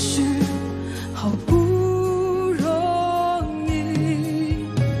继续，好不容易。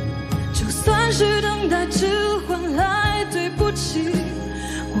就算是等待只换来对不起，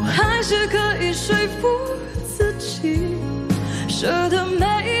我还是可以说服自己，舍得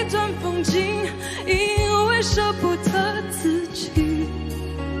每一段风景，因为舍不得自己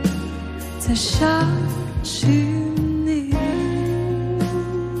再想起你。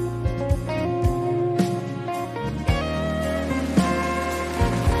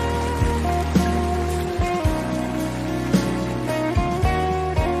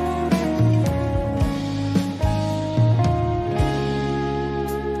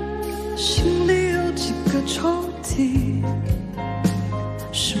心里有几个抽屉，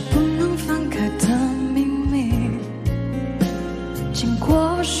是不能翻开的秘密。经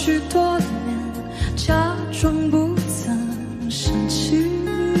过许多年，假装不曾生气，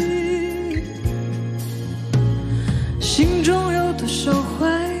心中有多少回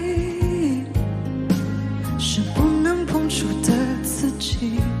忆是不能碰触的自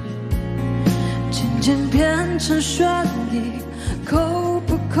己，渐渐变成旋律，够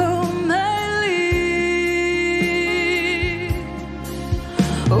不够美丽？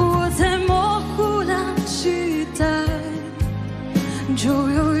我在模糊了期待，就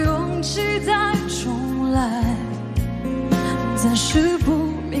有勇气再重来。暂时不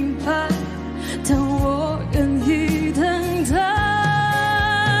明白，但我愿意等待。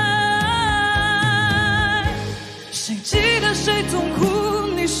谁记得谁痛苦？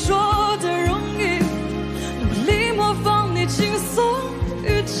你说的容易，努力模仿你轻松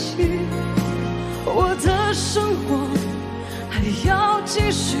语气，我的生活还要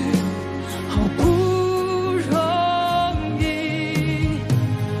继续，好不容易。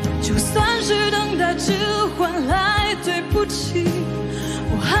就算是等待只换来对不起，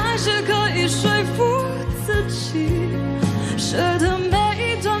我还是可以说服自己，舍得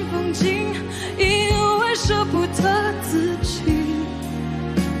每一段风景，因为舍不得自己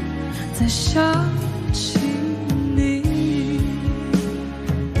再想起你。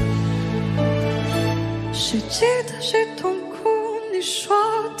谁记得谁痛苦？你说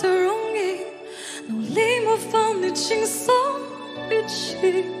的容易，努力模仿你轻松语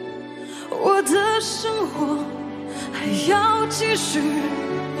气。我的生活还要继续，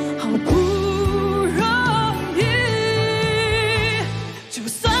好不容易。就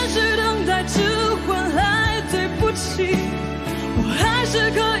算是等待只换来对不起，我还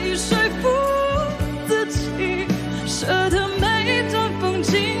是可以说服自己，舍得每一段风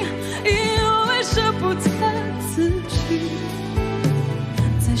景，因为舍不得自己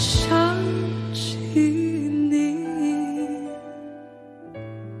再想起你。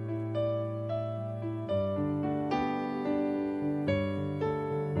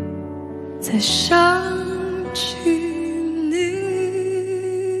再想起你。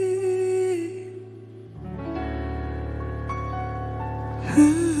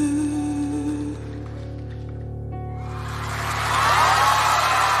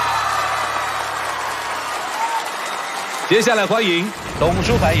接下来欢迎董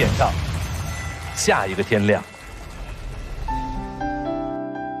书凡演唱《下一个天亮》。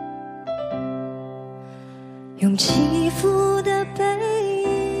用起伏的背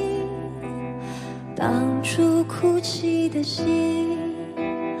影，当初哭泣的心，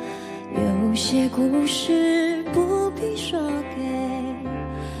有些故事不必说给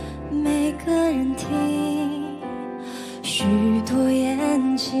每个人听，许多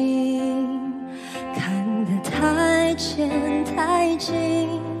眼睛看得太浅太近，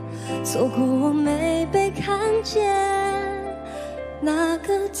错过我没被看见那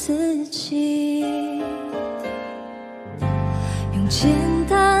个自己。用简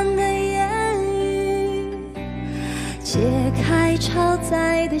单的言语解开超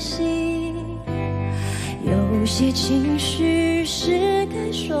载的心，有些情绪是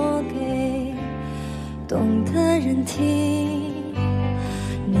该说给懂的人听。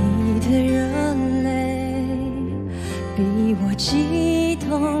你的热泪比我激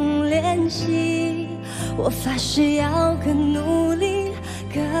动练习，我发誓要更努力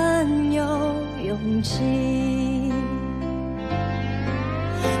更有勇气。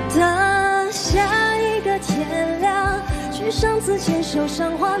等下一个天亮，去上次牵手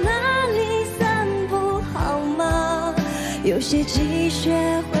赏花那里散步好吗？有些积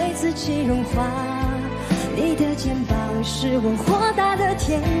雪会自己融化，你的肩膀是我豁达的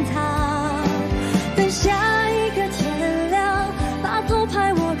天堂。等下一个天亮，把偷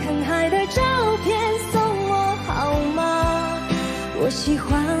拍我看海的照片送我好吗？我喜欢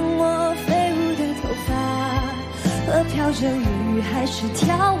我飞舞的头发和飘着雨还是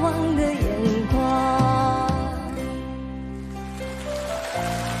眺望的眼光。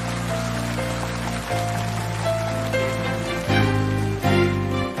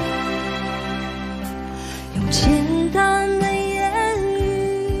用简单的言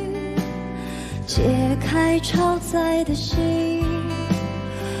语解开超载的心，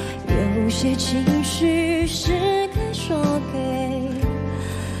有些情绪是该说给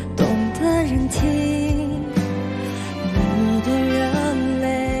懂的人听。你的热泪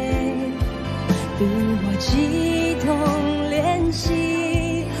比我激动练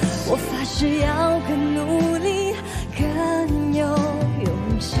习，我发誓要更努力更有勇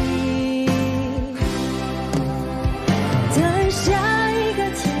气。等下一个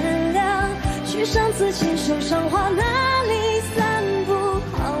天亮，去上次牵手赏花那里散步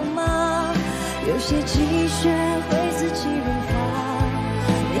好吗？有些积雪会自己融化，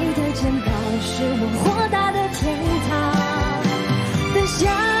你的肩膀是我豁达的天堂。等下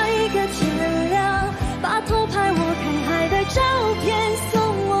一个天亮，把偷拍我看海的照片送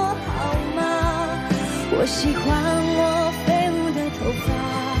我好吗？我喜欢我飞舞的头发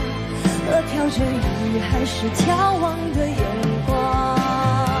和飘着雨还是眺望的眼光。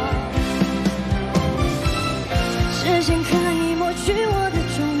时间可以抹去我的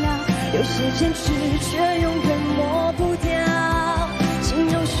重要，有些坚持却永远抹不掉。心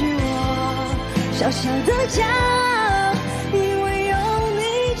中是我小小的家，因为有你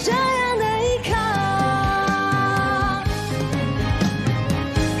这样的依靠。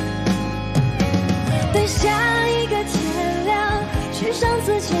等下一个天亮，去上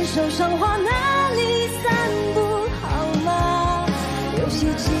次牵手赏花那里散步好吗？有些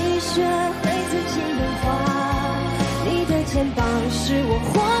积雪会自己融化，你的肩膀是我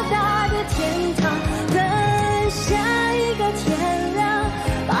豁达的天堂。等下一个天亮，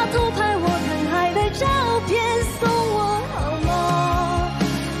把偷拍我看海的照片送我好吗？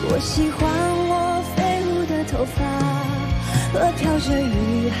我喜欢我飞舞的头发和飘着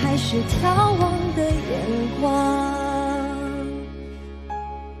雨还是眺望的眼光。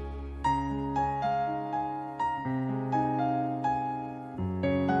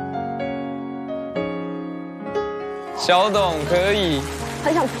小董可以。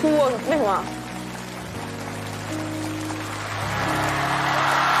很想哭，为什么？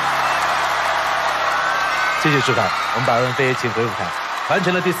谢谢舒涵，我们把恩飞请回舞台，完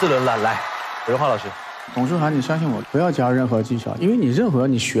成了第4轮了。来，荣浩老师，董舒涵，你相信我，不要加任何技巧，因为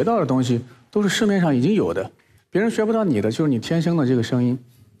你学到的东西都是市面上已经有的，别人学不到你的就是你天生的这个声音，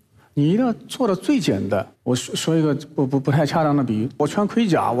你一定要做的最简单。我说一个不太恰当的比喻，我穿盔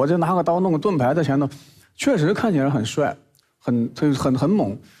甲，我这拿个刀弄个盾牌在前头，确实看起来很帅，很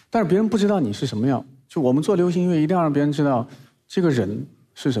猛，但是别人不知道你是什么样。就我们做流行音乐，一定要让别人知道这个人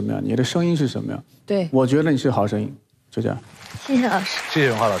是什么样，你的声音是什么样。对，我觉得你是好声音，就这样。谢谢老师，谢谢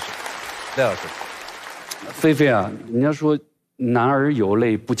荣浩老师，赖老师。菲菲啊，人家说男儿有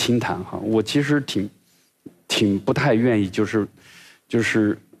泪不轻弹哈，我其实挺不太愿意，就是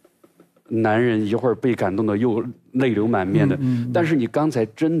男人一会儿被感动的又泪流满面的。但是你刚才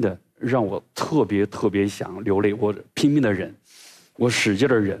真的让我特别想流泪，我拼命的忍，我使劲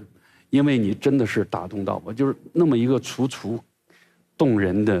的忍，因为你真的是打动到我，就是那么一个楚楚动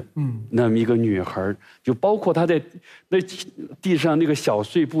人的那么一个女孩，就包括她在那地上那个小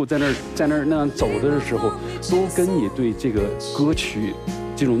碎步在那儿那样走的时候，都跟你对这个歌曲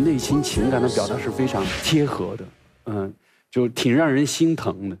这种内心情感的表达是非常贴合的，就挺让人心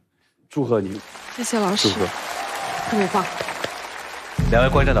疼的。祝贺你，谢谢老师，祝贺，特别棒。2位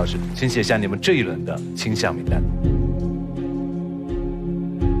观战导师，请写下你们这一轮的倾向名单。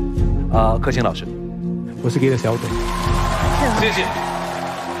柯青老师，我是给了小董，谢谢。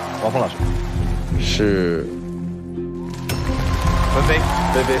王峰老师是文飞，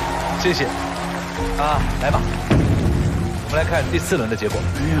菲，谢谢。来吧，我们来看第4轮的结果。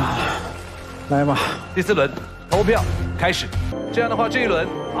哎呀，来吧，第4轮投票开始。这样的话，这一轮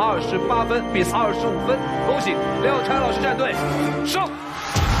28分比25分，恭喜廖찬老师战队胜。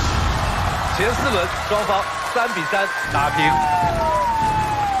前4轮双方3比3打平，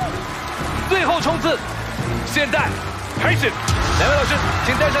最后冲刺，现在开始。2位老师，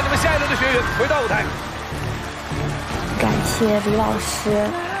请带上你们下一轮的学员回到舞台。感谢李老师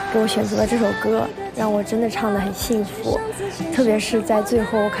给我选择了这首歌，让我真的唱得很幸福。特别是在最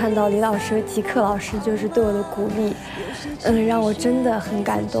后，我看到李老师和吉克老师就是对我的鼓励，让我真的很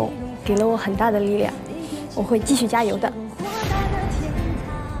感动，给了我很大的力量。我会继续加油的。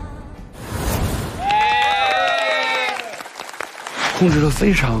控制得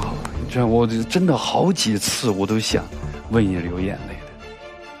非常好，你知道，我真的好几次我都想为你流眼泪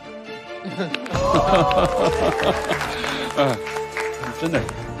的。真的。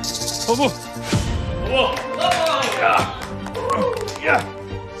头部，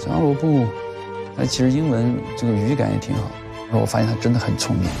小萝卜，他其实英文这个语感也挺好，然后我发现他真的很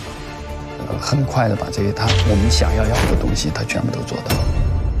聪明，很快的把这些我们想要的东西，他全部都做到了。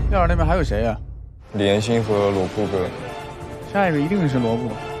廖儿那边还有谁呀？李延星和萝卜哥。下一个一定是萝卜。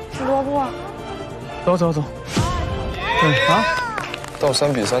是萝卜。走。到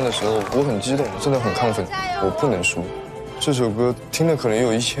3比3的时候，我很激动，真的很亢奋，我不能输。这首歌听了可能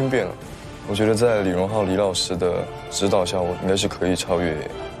有1000遍了，我觉得在李荣浩李老师的指导下，我应该是可以超越《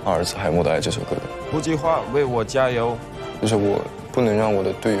阿尔茨海默的爱》这首歌的。不计划为我加油，就是我不能让我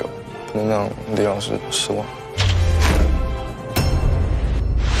的队友，不能让李老师失望。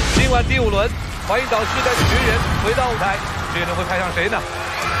今晚第5轮，欢迎导师带着学员回到舞台，学员会派上谁呢？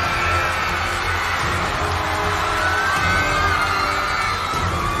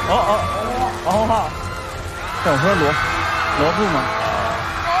王浩，小说萝卜吗？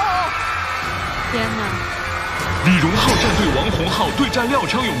天哪！李荣浩战队王洪浩对战廖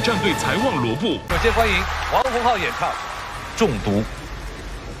昌永战队财旺萝卜。首先欢迎王洪浩演唱《中毒》。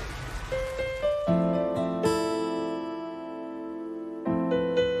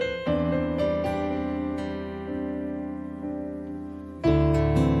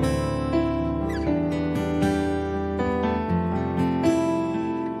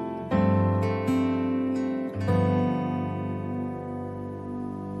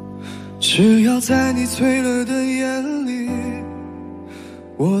只要在你醉了的眼里，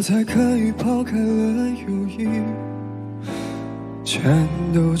我才可以抛开了犹豫，颤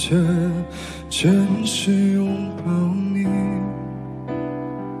抖着正式拥抱你。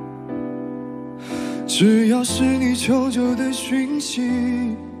只要是你求救的讯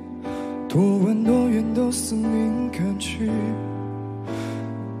息，多晚多远都死命赶去，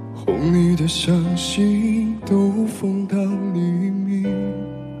哄你的伤心都风到黎明。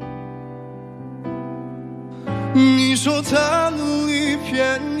你说他努力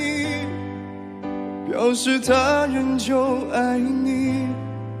骗你，表示他仍旧爱你。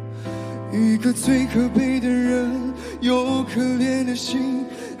一个最可悲的人，有可怜的心，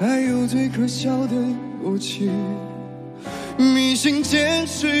还有最可笑的默契。迷信坚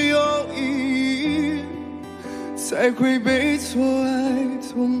持有意义，才会被错爱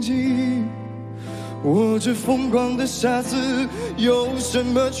痛击。我这疯狂的傻子有什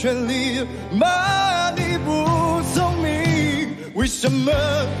么权利骂你不聪明？为什么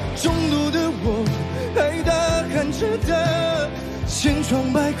中毒的我还大喊着的千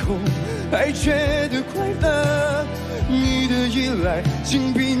疮百孔，还觉得快乐？你的依赖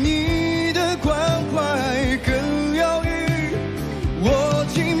竟比你的关怀更疗愈。我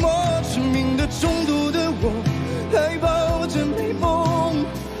寂寞致命的中毒的我，还抱着美梦，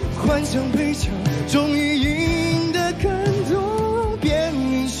幻想被抢，终于赢得感动，变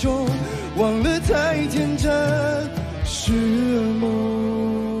英雄，忘了太天真是梦。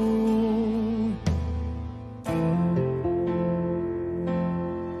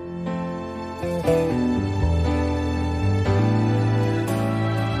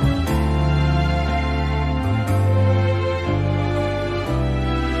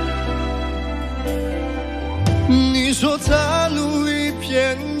你说他努力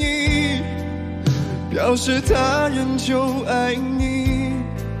骗你，表示他仍旧爱你。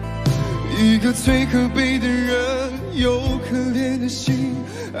一个最可悲的人，有可怜的心，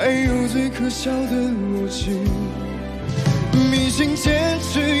还有最可笑的逻辑。迷信坚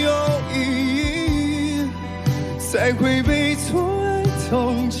持有意义，才会被错爱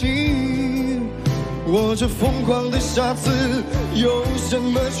痛击。我这疯狂的傻子有什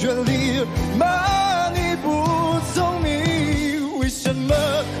么权利骂你不聪明？为什么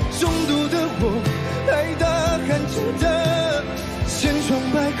中毒的我还大喊着的千疮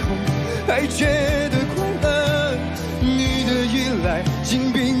百孔，还觉得快乐？你的依赖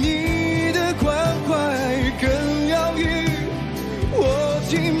竟比你的关怀更疗愈。我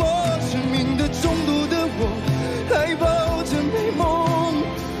寂寞致命的中毒的我，还抱着美梦，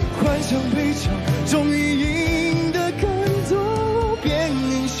幻想被抢，终于赢得感动，变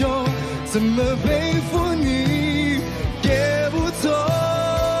英雄，怎么背负你也不懂。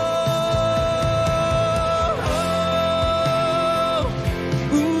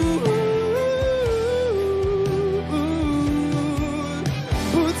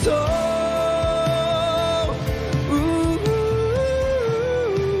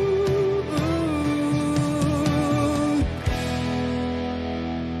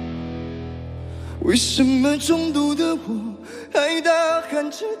为什么中毒的我还大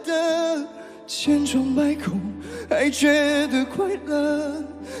喊着的千疮百孔，还觉得快乐？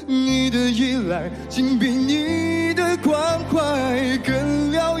你的依赖竟比你的关怀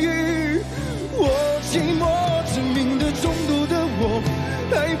更疗愈。我寂寞致命的中毒的我，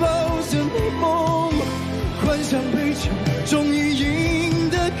还抱着美梦，幻想被抢，终于赢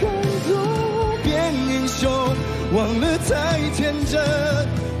得感动，变英雄，忘了太天真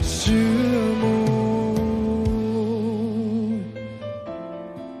是梦。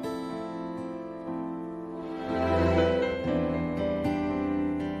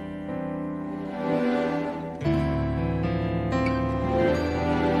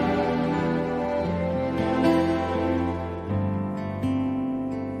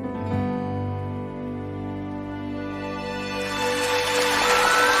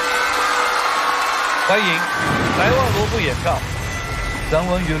欢迎来旺罗布演唱《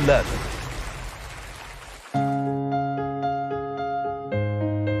Someone You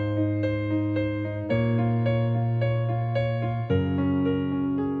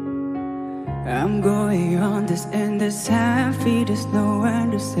going on this endless time, feel there's no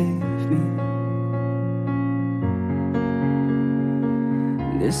one to save me.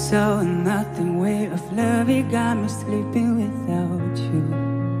 This all or nothing way of love, it got me sleeping without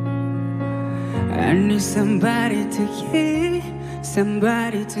you. I need somebody to hear,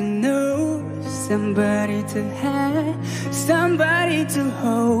 somebody to know, somebody to have, somebody to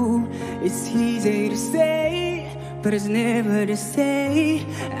hold. It's easy to say, but it's never to say.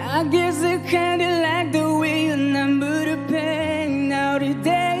 I guess I kinda like the way you number the pain. Now the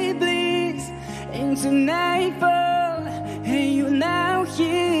day bleeds into nightfall, and you're now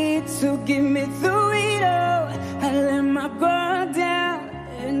here to get me through it all. I let my guard down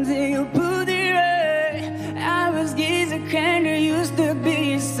until you put it right. I was getting kinda used to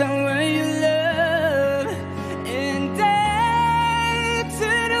being someone you love, and I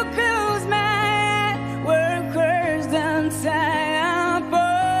tend to close my eyes, work hurts downside, I'm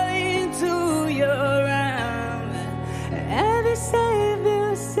falling into your arms. Every save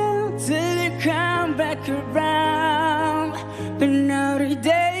yourself till you come back around. But now the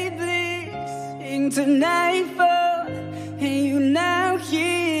day bleeds into nightfall, and you're now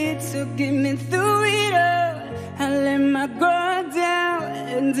here to get me through it all. I let my guard down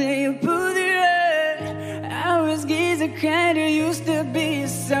until you put it right. I was geezer kinda used to be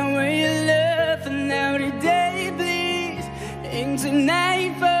somewhere you love, and now today bleeds into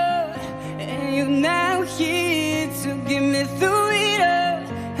nightfall, and you're now here to get me through it all.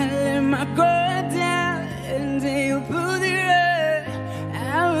 I let my guard down and then you pulled it up.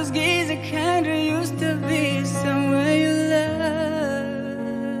 I was geezer kinda used to be somewhere you love.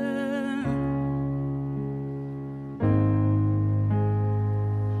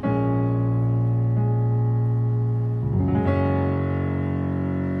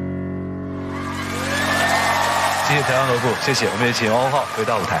 谢谢台湾罗布，谢谢。我们也请王洪浩回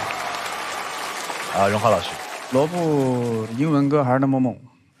到舞台。荣浩老师，罗布英文歌还是那么猛，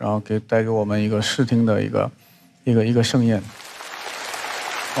然后带给我们一个视听的一个盛宴。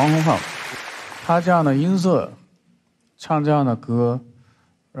王洪浩，他这样的音色，唱这样的歌，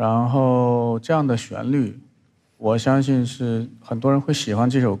然后这样的旋律，我相信是很多人会喜欢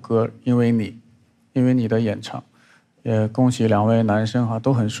这首歌，因为你的演唱。也恭喜2位男生哈，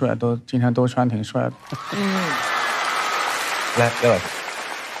都很帅，今天都穿挺帅的。来，廖老师，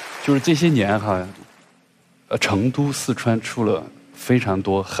就是这些年哈，成都、四川出了非常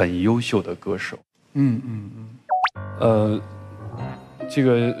多很优秀的歌手。这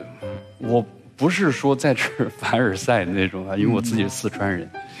个我不是说在这儿凡尔赛的那种啊，因为我自己是四川人。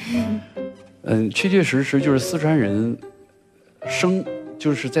确确实实就是四川人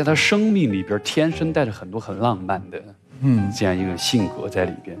就是在他生命里边天生带着很多很浪漫的这样一个性格在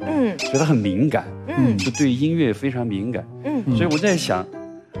里边。所以他很敏感，就对音乐非常敏感。所以我在想，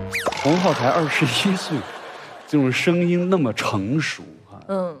洪浩才21岁，这种声音那么成熟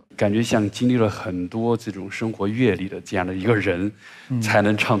感觉像经历了很多这种生活阅历的这样的一个人，才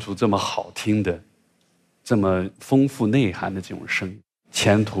能唱出这么好听的、这么丰富内涵的这种声音，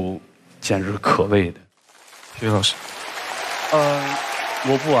前途简直是可畏的。谢谢老师。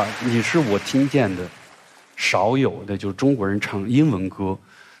罗布啊，你是我听见的少有的，就是中国人唱英文歌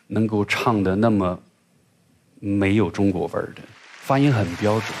能够唱的那么没有中国味儿的，发音很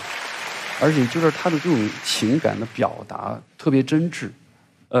标准，而且就是他的这种情感的表达特别真挚。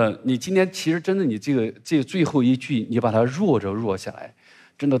你今天其实真的，你这个最后一句，你把它弱下来，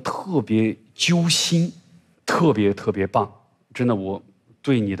真的特别揪心，特别特别棒。真的，我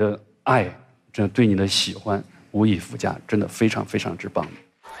对你的爱，真的对你的喜欢无以复加，真的非常非常之棒。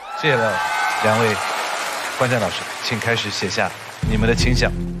谢谢了2位关键老师，请开始写下你们的倾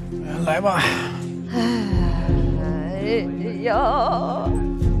向。来吧。哎呀，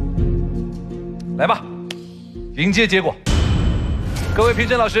来吧，迎接结果。各位评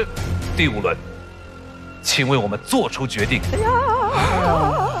审老师，第5轮，请为我们做出决定。哎呀，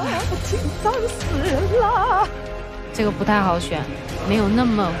紧张死了。这个不太好选，没有那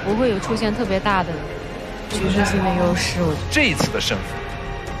么不会有出现特别大的局势性的优势。我觉得这一次的胜负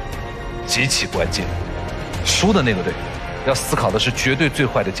极其关键，输的那个队要思考的是绝对最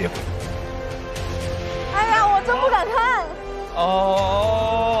坏的结果。哎呀，我真不敢看。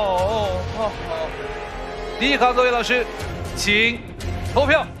第一考，各位老师，请投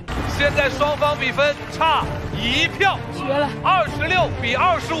票。现在双方比分差1票，绝了，26比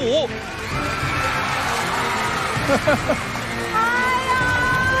25。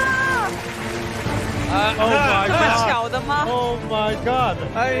Oh my god！ 这么巧的吗 ？Oh my god！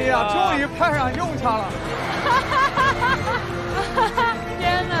 哎呀，终于派上用场了！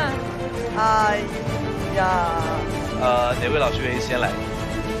天哪！哎呀！哪位老师愿意先来？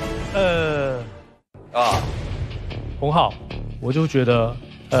洪浩，我就觉得，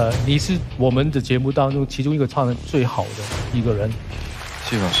你是我们的节目当中其中一个唱得最好的一个人。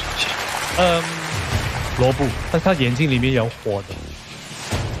谢谢老师，谢谢。罗布，但是他眼睛里面有火的。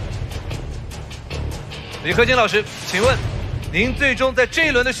李克勤老师，请问您最终在这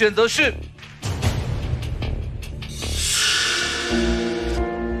一轮的选择是？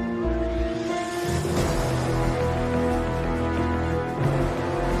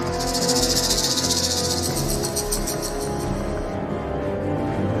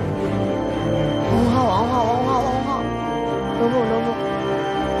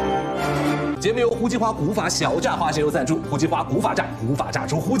节目由胡姬花古法小榨花鲜油赞助，胡姬花古法榨，古法榨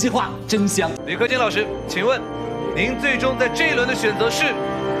出胡姬花，真香。李克勤老师，请问您最终在这一轮的选择是？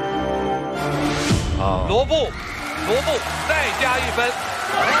罗布，再加1分。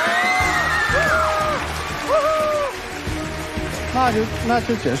那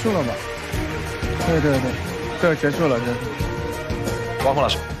就结束了吧？对，结束了。王峰老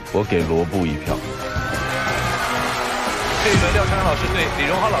师，我给罗布1票。这一轮廖昌永老师对李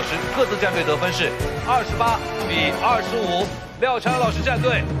荣浩老师各自战队得分是28比25，廖昌永老师战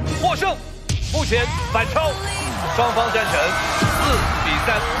队获胜，目前反超，双方战成4比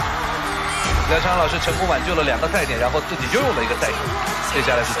3。廖昌老师成功挽救了2个赛点，然后自己拥有了1个赛点。接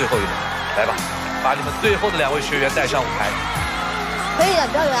下来是最后一轮，来吧，把你们最后的2位学员带上舞台。可以的，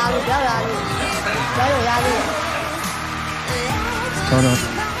不要有压力，不要有压力，不要有压力。等，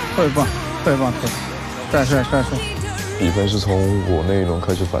特别棒，特别棒，帅。比分是从我那一轮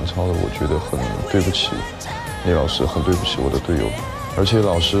开始反超的，我觉得很对不起聂老师，很对不起我的队友，而且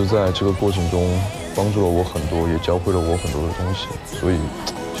老师在这个过程中帮助了我很多，也教会了我很多的东西，所以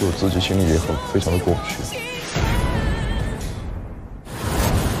就我自己心里也非常的过不去。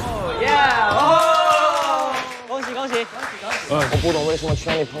恭喜！我不懂为什么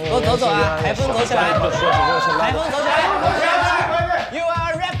圈里朋友走啊，海风走起来，海风走起来 ，You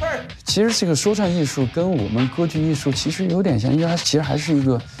are a rapper。其实这个说唱艺术跟我们歌剧艺术其实有点像，因为它其实还是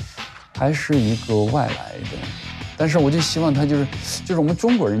一个外来的，但是我就希望它就是我们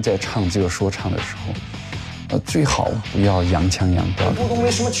中国人在唱这个说唱的时候，最好不要洋腔洋调。不懂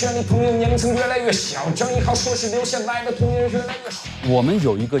为什么圈里朋友年龄层越来越小，张一豪说是留下来的童年人越来越少。我们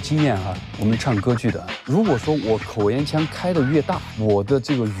有一个经验哈，我们唱歌剧的，如果说我口咽腔开得越大，我的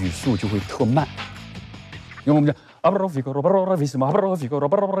这个语速就会特慢，因为我们讲。两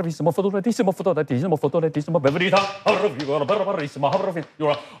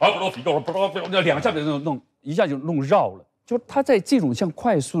下给弄一下就弄绕了，就是他在这种像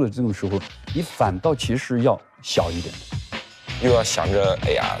快速的这种时候，你反倒其实要小一点，又要想着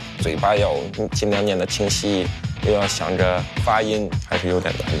哎呀嘴巴要尽量念得清晰，又要想着发音，还是有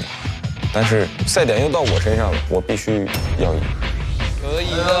点难的。但是赛点又到我身上了，我必须要赢。可以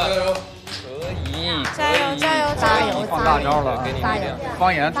的。加油！放大招了，加油！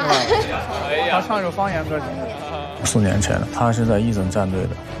方言出来了，他唱一首方言歌曲。4年前了，他是在一整战队的。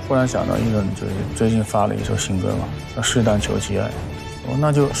忽然想到一整就是最近发了一首新歌嘛，叫《试探求其爱》，我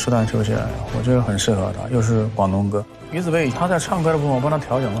那就试探求其爱，我觉得很适合他，又是广东歌。于子贝他在唱歌的部分我帮他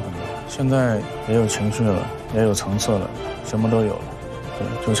调整了很多，现在也有情绪了，也有层次了，什么都有了，对，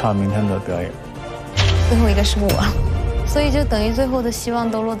就差明天的表演。最后一个是我，所以就等于最后的希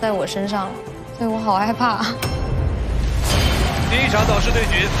望都落在我身上了。所以我好害怕。第1场导师对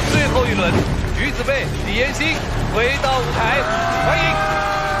决最后一轮，于子贝、李延星回到舞台，欢迎。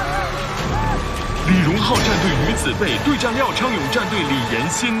李荣浩战队于子贝对战廖昌永战队李延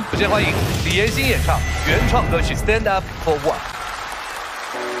星。首先欢迎李延星演唱原创歌曲《Stand Up for What》。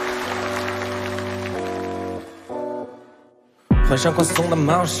换上宽松的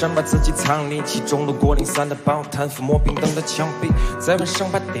帽衫，把自己藏匿其中，路过03的报摊，抚摸平等的墙壁，再晚上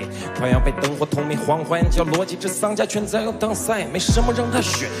8点，快要被灯火通明，黄昏角逻辑这丧家全在要当赛，没什么让他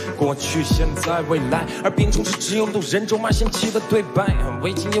选，过去、现在、未来，而并重是只有路人咒骂嫌弃的对白，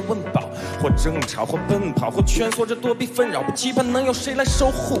围巾也温饱，或争吵，或奔跑，或蜷缩着躲避纷扰，不期盼能有谁来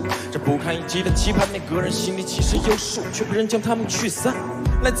守护，这不堪一击的期盼，每个人心里其实有数，却不忍将他们驱散。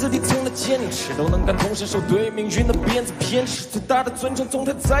来自底层的坚持，都能感同身受对命运的鞭子偏执，最大的尊重总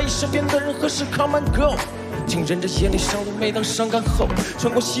太在意身边的人何时 come and go， 请忍着眼里伤痛，每当伤感后，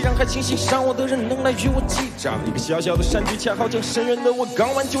穿过熙攘还清醒伤我的人能来与我记账，一个小小的善举恰好将深渊的我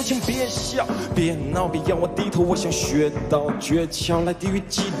刚完就请别笑别闹别要我低头，我想学到诀窍来抵御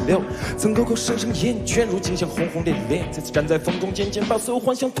激流，曾口口声声厌倦，如今像轰轰烈烈，再次站在风中渐渐把所有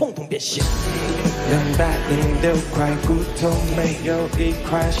幻想统统变现。206块骨头没有一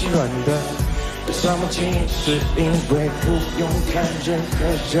块是软的，伤不尽是因为不用看任何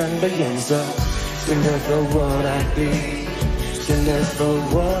人的颜色。Stand up for what I need, stand up for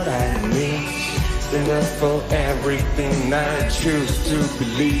what I need, stand up for everything I choose to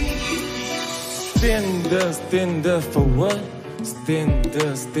believe. Stand up for what? Stand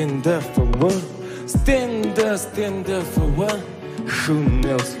up for what? Stand up for what? Who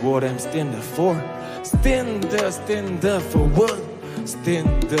knows what I'm standing for? Stand up for what?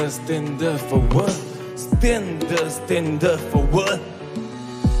 Stand up for what? Stand up for what?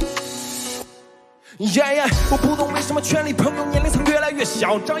我不懂为什么圈里朋友年龄层越来越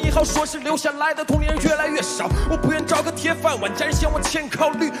小，张一豪说是留下来的同龄人越来越少，我不愿找个铁饭碗，家人嫌我欠考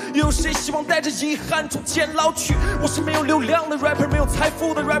虑，又有谁希望带着遗憾逐渐老去？我是没有流量的 rapper， 没有财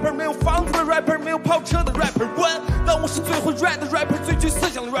富的 rapper， 没有房子的 rapper， 没有跑车的 rapper， 但我是最会 rap 的 rapper， 最具思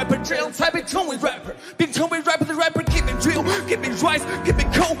想的 rapper， 这样才被称为 rapper， 并成为 rapper 的 rapper。Keep it real, keep it rise, keep it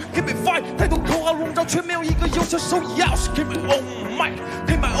cold, keep it fight， 太多口号笼罩，却没有一个有效手艺钥匙。Keep my own mic,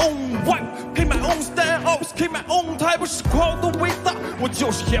 keep my own vibe, keep my own stand ups, keep my own type， 不是狂的伟大，我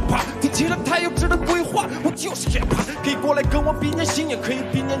就是 hip hop， 听起来太幼稚的规划，我就是 hip hop， 可以过来跟我比年薪，也可以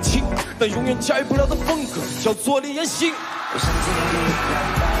比年轻，但永远驾驭不了的风格叫做李延星。我想自己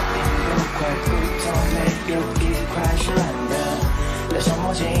206块骨头没有一块是软的，戴上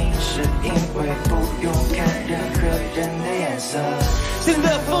墨镜是因为不用看任何人的颜色。Stand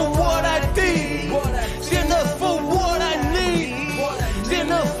up for what I everything. Stand up for what I need.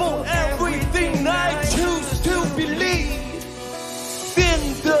 Stand up for everything I choose to believe.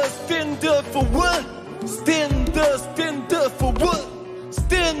 Stand up for what? Stand up for what?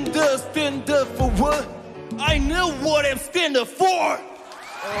 Stand up for what? I know what I'm standing for.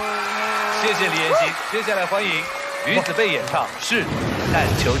 谢谢李彦星，接下来欢迎于子贝演唱《是但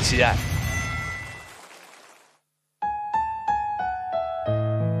求其爱》。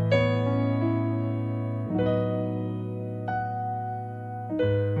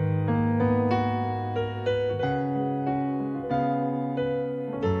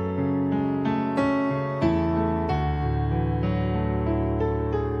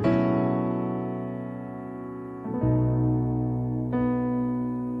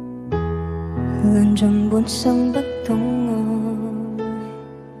論盡本生不懂愛，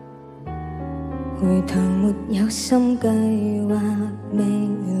回頭沒有心計劃未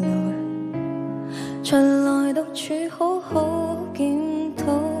來，才來獨處好好檢討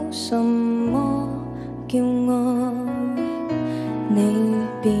什麼叫愛。你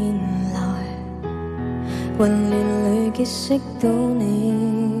便來，混亂裏結識到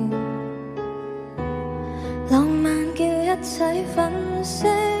你，浪漫叫一切分析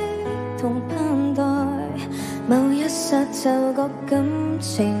同盼待，某一剎就覺感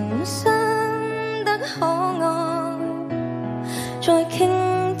情生得可愛，在傾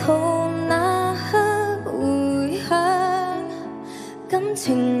吐那刻回響，感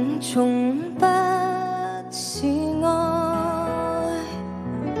情從不是愛。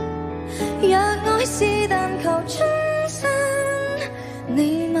若愛是但求終身，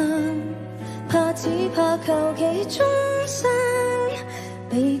你問，怕只怕求其終身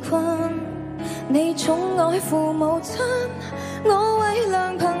被困。你寵愛父母親，我為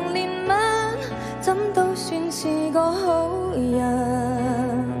良朋憐憫，怎都算是個好人。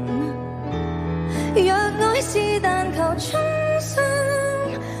若愛是但求終身，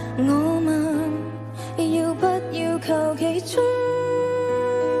我問要不要求其終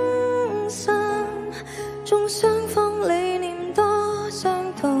身？縱雙方理念多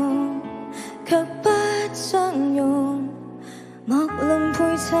相同，卻不相容，莫論配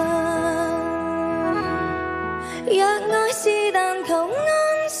襯。若愛是但求安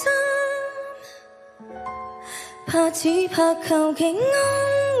心，怕只怕求其安穩。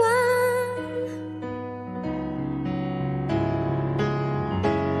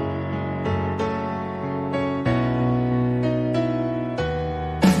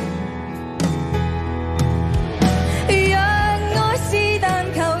若愛是但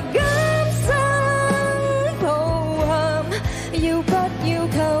求今生抱憾，要不要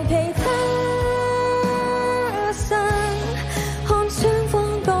求其他？看雙方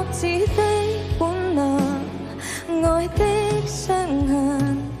各自的本能，愛的傷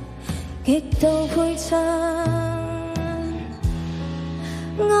痕極度配襯，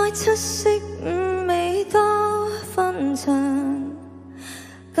愛七色五味多紛陳，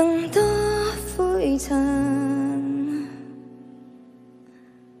更多灰塵，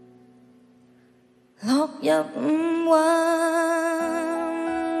落入五蘊。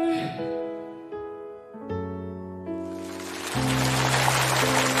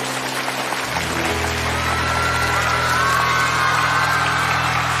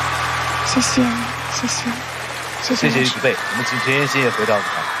谢谢，谢谢，谢谢于子贝。我们请陈妍希也回到舞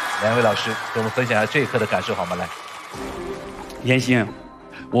台，两位老师给我们分享一下这一刻的感受好吗？来，妍希，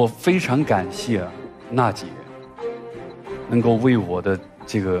我非常感谢娜姐能够为我的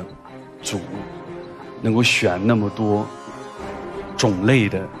这个组能够选那么多种类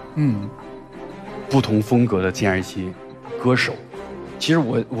的不同风格的这样一些歌手。其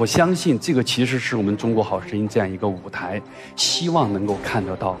实我相信这个其实是我们中国好声音这样一个舞台希望能够看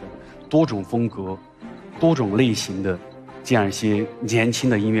得到的多种风格多种类型的这样一些年轻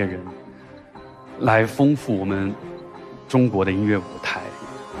的音乐人来丰富我们中国的音乐舞台。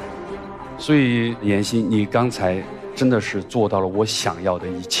所以妍希，你刚才真的是做到了我想要的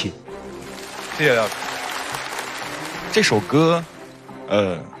一切。谢谢老师。这首歌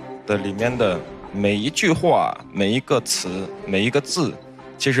的里面的每一句话每一个词每一个字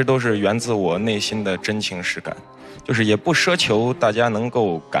其实都是源自我内心的真情实感，就是也不奢求大家能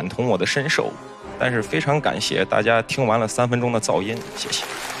够感同我的身受，但是非常感谢大家听完了3分钟的噪音，谢谢。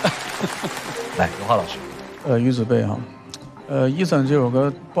来，荣浩老师。于子贝哈，伊森这首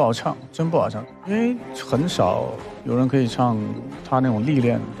歌不好唱，真不好唱，因为很少有人可以唱他那种历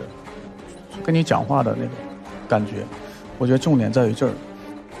练的，跟你讲话的那种感觉。我觉得重点在于这儿。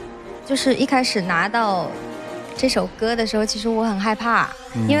就是一开始拿到这首歌的时候，其实我很害怕，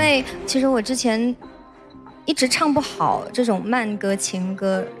因为其实我之前一直唱不好这种慢歌情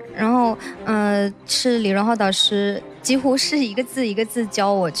歌，然后是李荣浩导师几乎是一个字一个字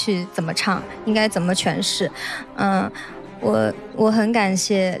教我去怎么唱，应该怎么诠释。我很感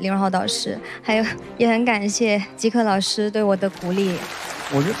谢李荣浩导师，还有也很感谢吉克老师对我的鼓励。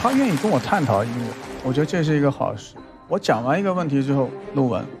我觉得他愿意跟我探讨音乐，我觉得这是一个好事。我讲完一个问题之后录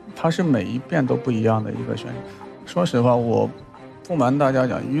完，它是每一遍都不一样的一个旋律。说实话，我不瞒大家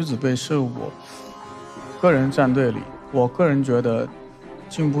讲，于子贝是我个人战队里，我个人觉得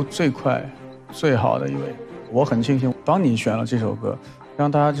进步最快、最好的一位。我很庆幸帮你选了这首歌，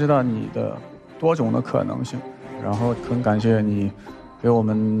让大家知道你的多种的可能性。然后很感谢你给我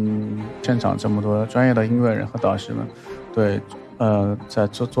们现场这么多专业的音乐人和导师们，对，在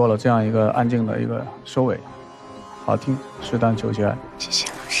做了这样一个安静的一个收尾，好听，适当求其爱。谢谢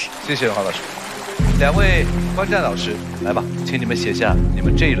老师，谢谢荣浩老师。2位观战老师，来吧，请你们写下你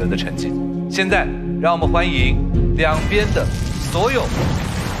们这一轮的成绩。现在，让我们欢迎两边的所有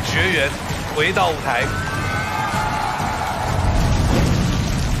学员回到舞台。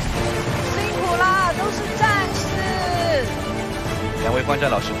辛苦啦，都是战士。2位观战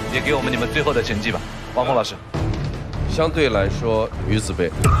老师，也给我们你们最后的成绩吧。汪峰老师，相对来说，于子贝。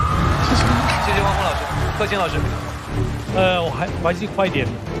谢谢汪峰老师，贺青老师。我还是快点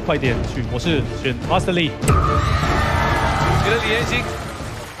去，我是选 Master Lee。选了李延星，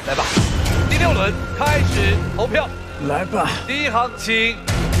来吧，第6轮开始投票，来吧，第一行请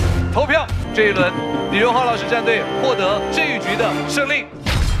投票。这一轮，李荣浩老师战队获得这一局的胜利。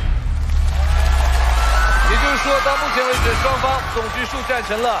也就是说，到目前为止，双方总局数战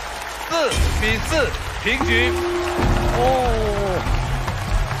成了4比4平局。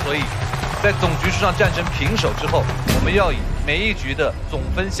所以，在总局数上战成平手之后，我们要以每一局的总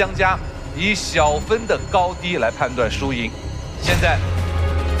分相加，以小分的高低来判断输赢。现在，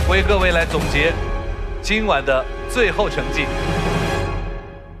为各位来总结今晚的最后成绩。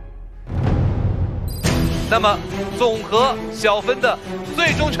那么，总和小分的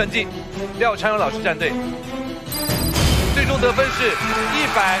最终成绩，廖昌永老师战队最终得分是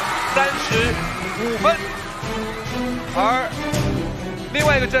135分，而另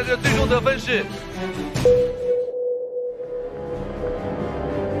外一个战队的最终得分是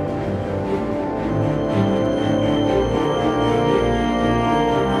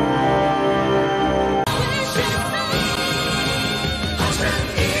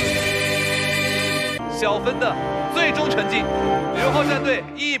小分的最终成绩，李荣浩战队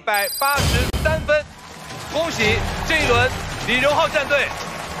183分，恭喜这一轮李荣浩战队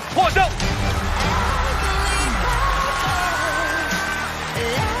获胜。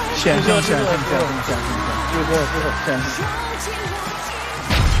险胜，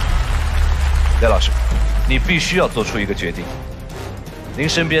廖老师，你必须要做出一个决定。您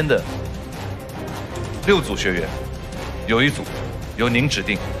身边的6组学员，有1组由您指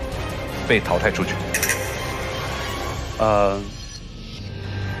定被淘汰出局。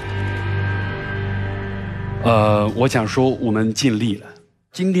我想说我们尽力了。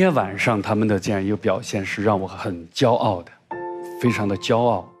今天晚上他们的这样一个表现是让我很骄傲的，非常的骄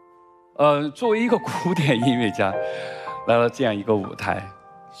傲。作为一个古典音乐家，来了这样一个舞台，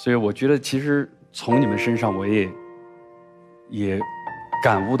所以我觉得其实从你们身上我也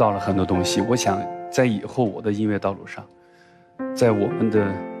感悟到了很多东西。我想在以后我的音乐道路上，在我们的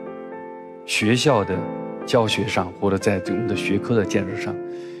学校的教学上，或者在我们的学科的建设上，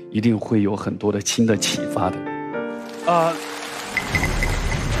一定会有很多的新的启发的。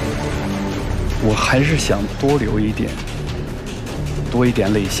我还是想多留一点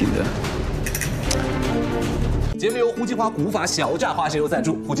类型的。节目由胡姬花古法小榨花鲜油赞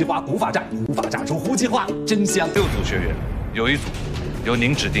助，胡姬花古法榨，古法榨出胡姬花，真香。6组学员，有1组由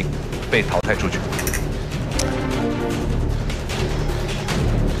您指定被淘汰出局。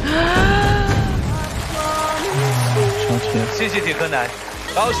谢谢铁柯南。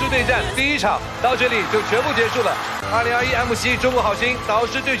导师对战第1场到这里就全部结束了。2021 MC 中国好声音导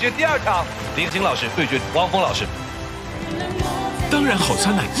师对决第2场，林青老师对决汪峰老师。当然好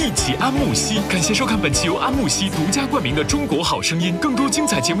酸奶一起安慕希，感谢收看本期由安慕希独家冠名的《中国好声音》，更多精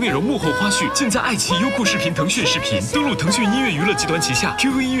彩节目内容幕后花絮尽在爱奇艺、优酷视频、腾讯视频，登录腾讯音乐娱乐集团旗下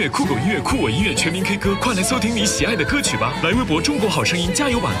QQ 音乐、酷狗音乐、酷我音乐、全民 K 歌，快来搜听你喜爱的歌曲吧！来微博中国好声音加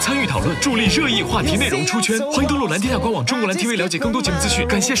油榜参与讨论，助力热议话题内容出圈。欢迎登录蓝天下官网中国蓝 TV 了解更多节目资讯。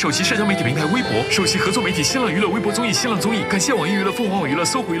感谢首席社交媒体平台微博，首席合作媒体新浪娱乐、微博综艺新浪综艺。感谢网易娱乐、凤凰网娱乐、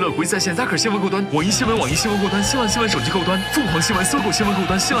搜狐娱乐、国际在线、Zacker 新闻客户端、网易新闻、网易新闻客户端、新浪新闻手机客户端、凤凰新闻、搜狗新闻客户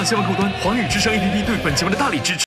端、新浪新闻客户端、华语之声 APP 对本节目的大力支持。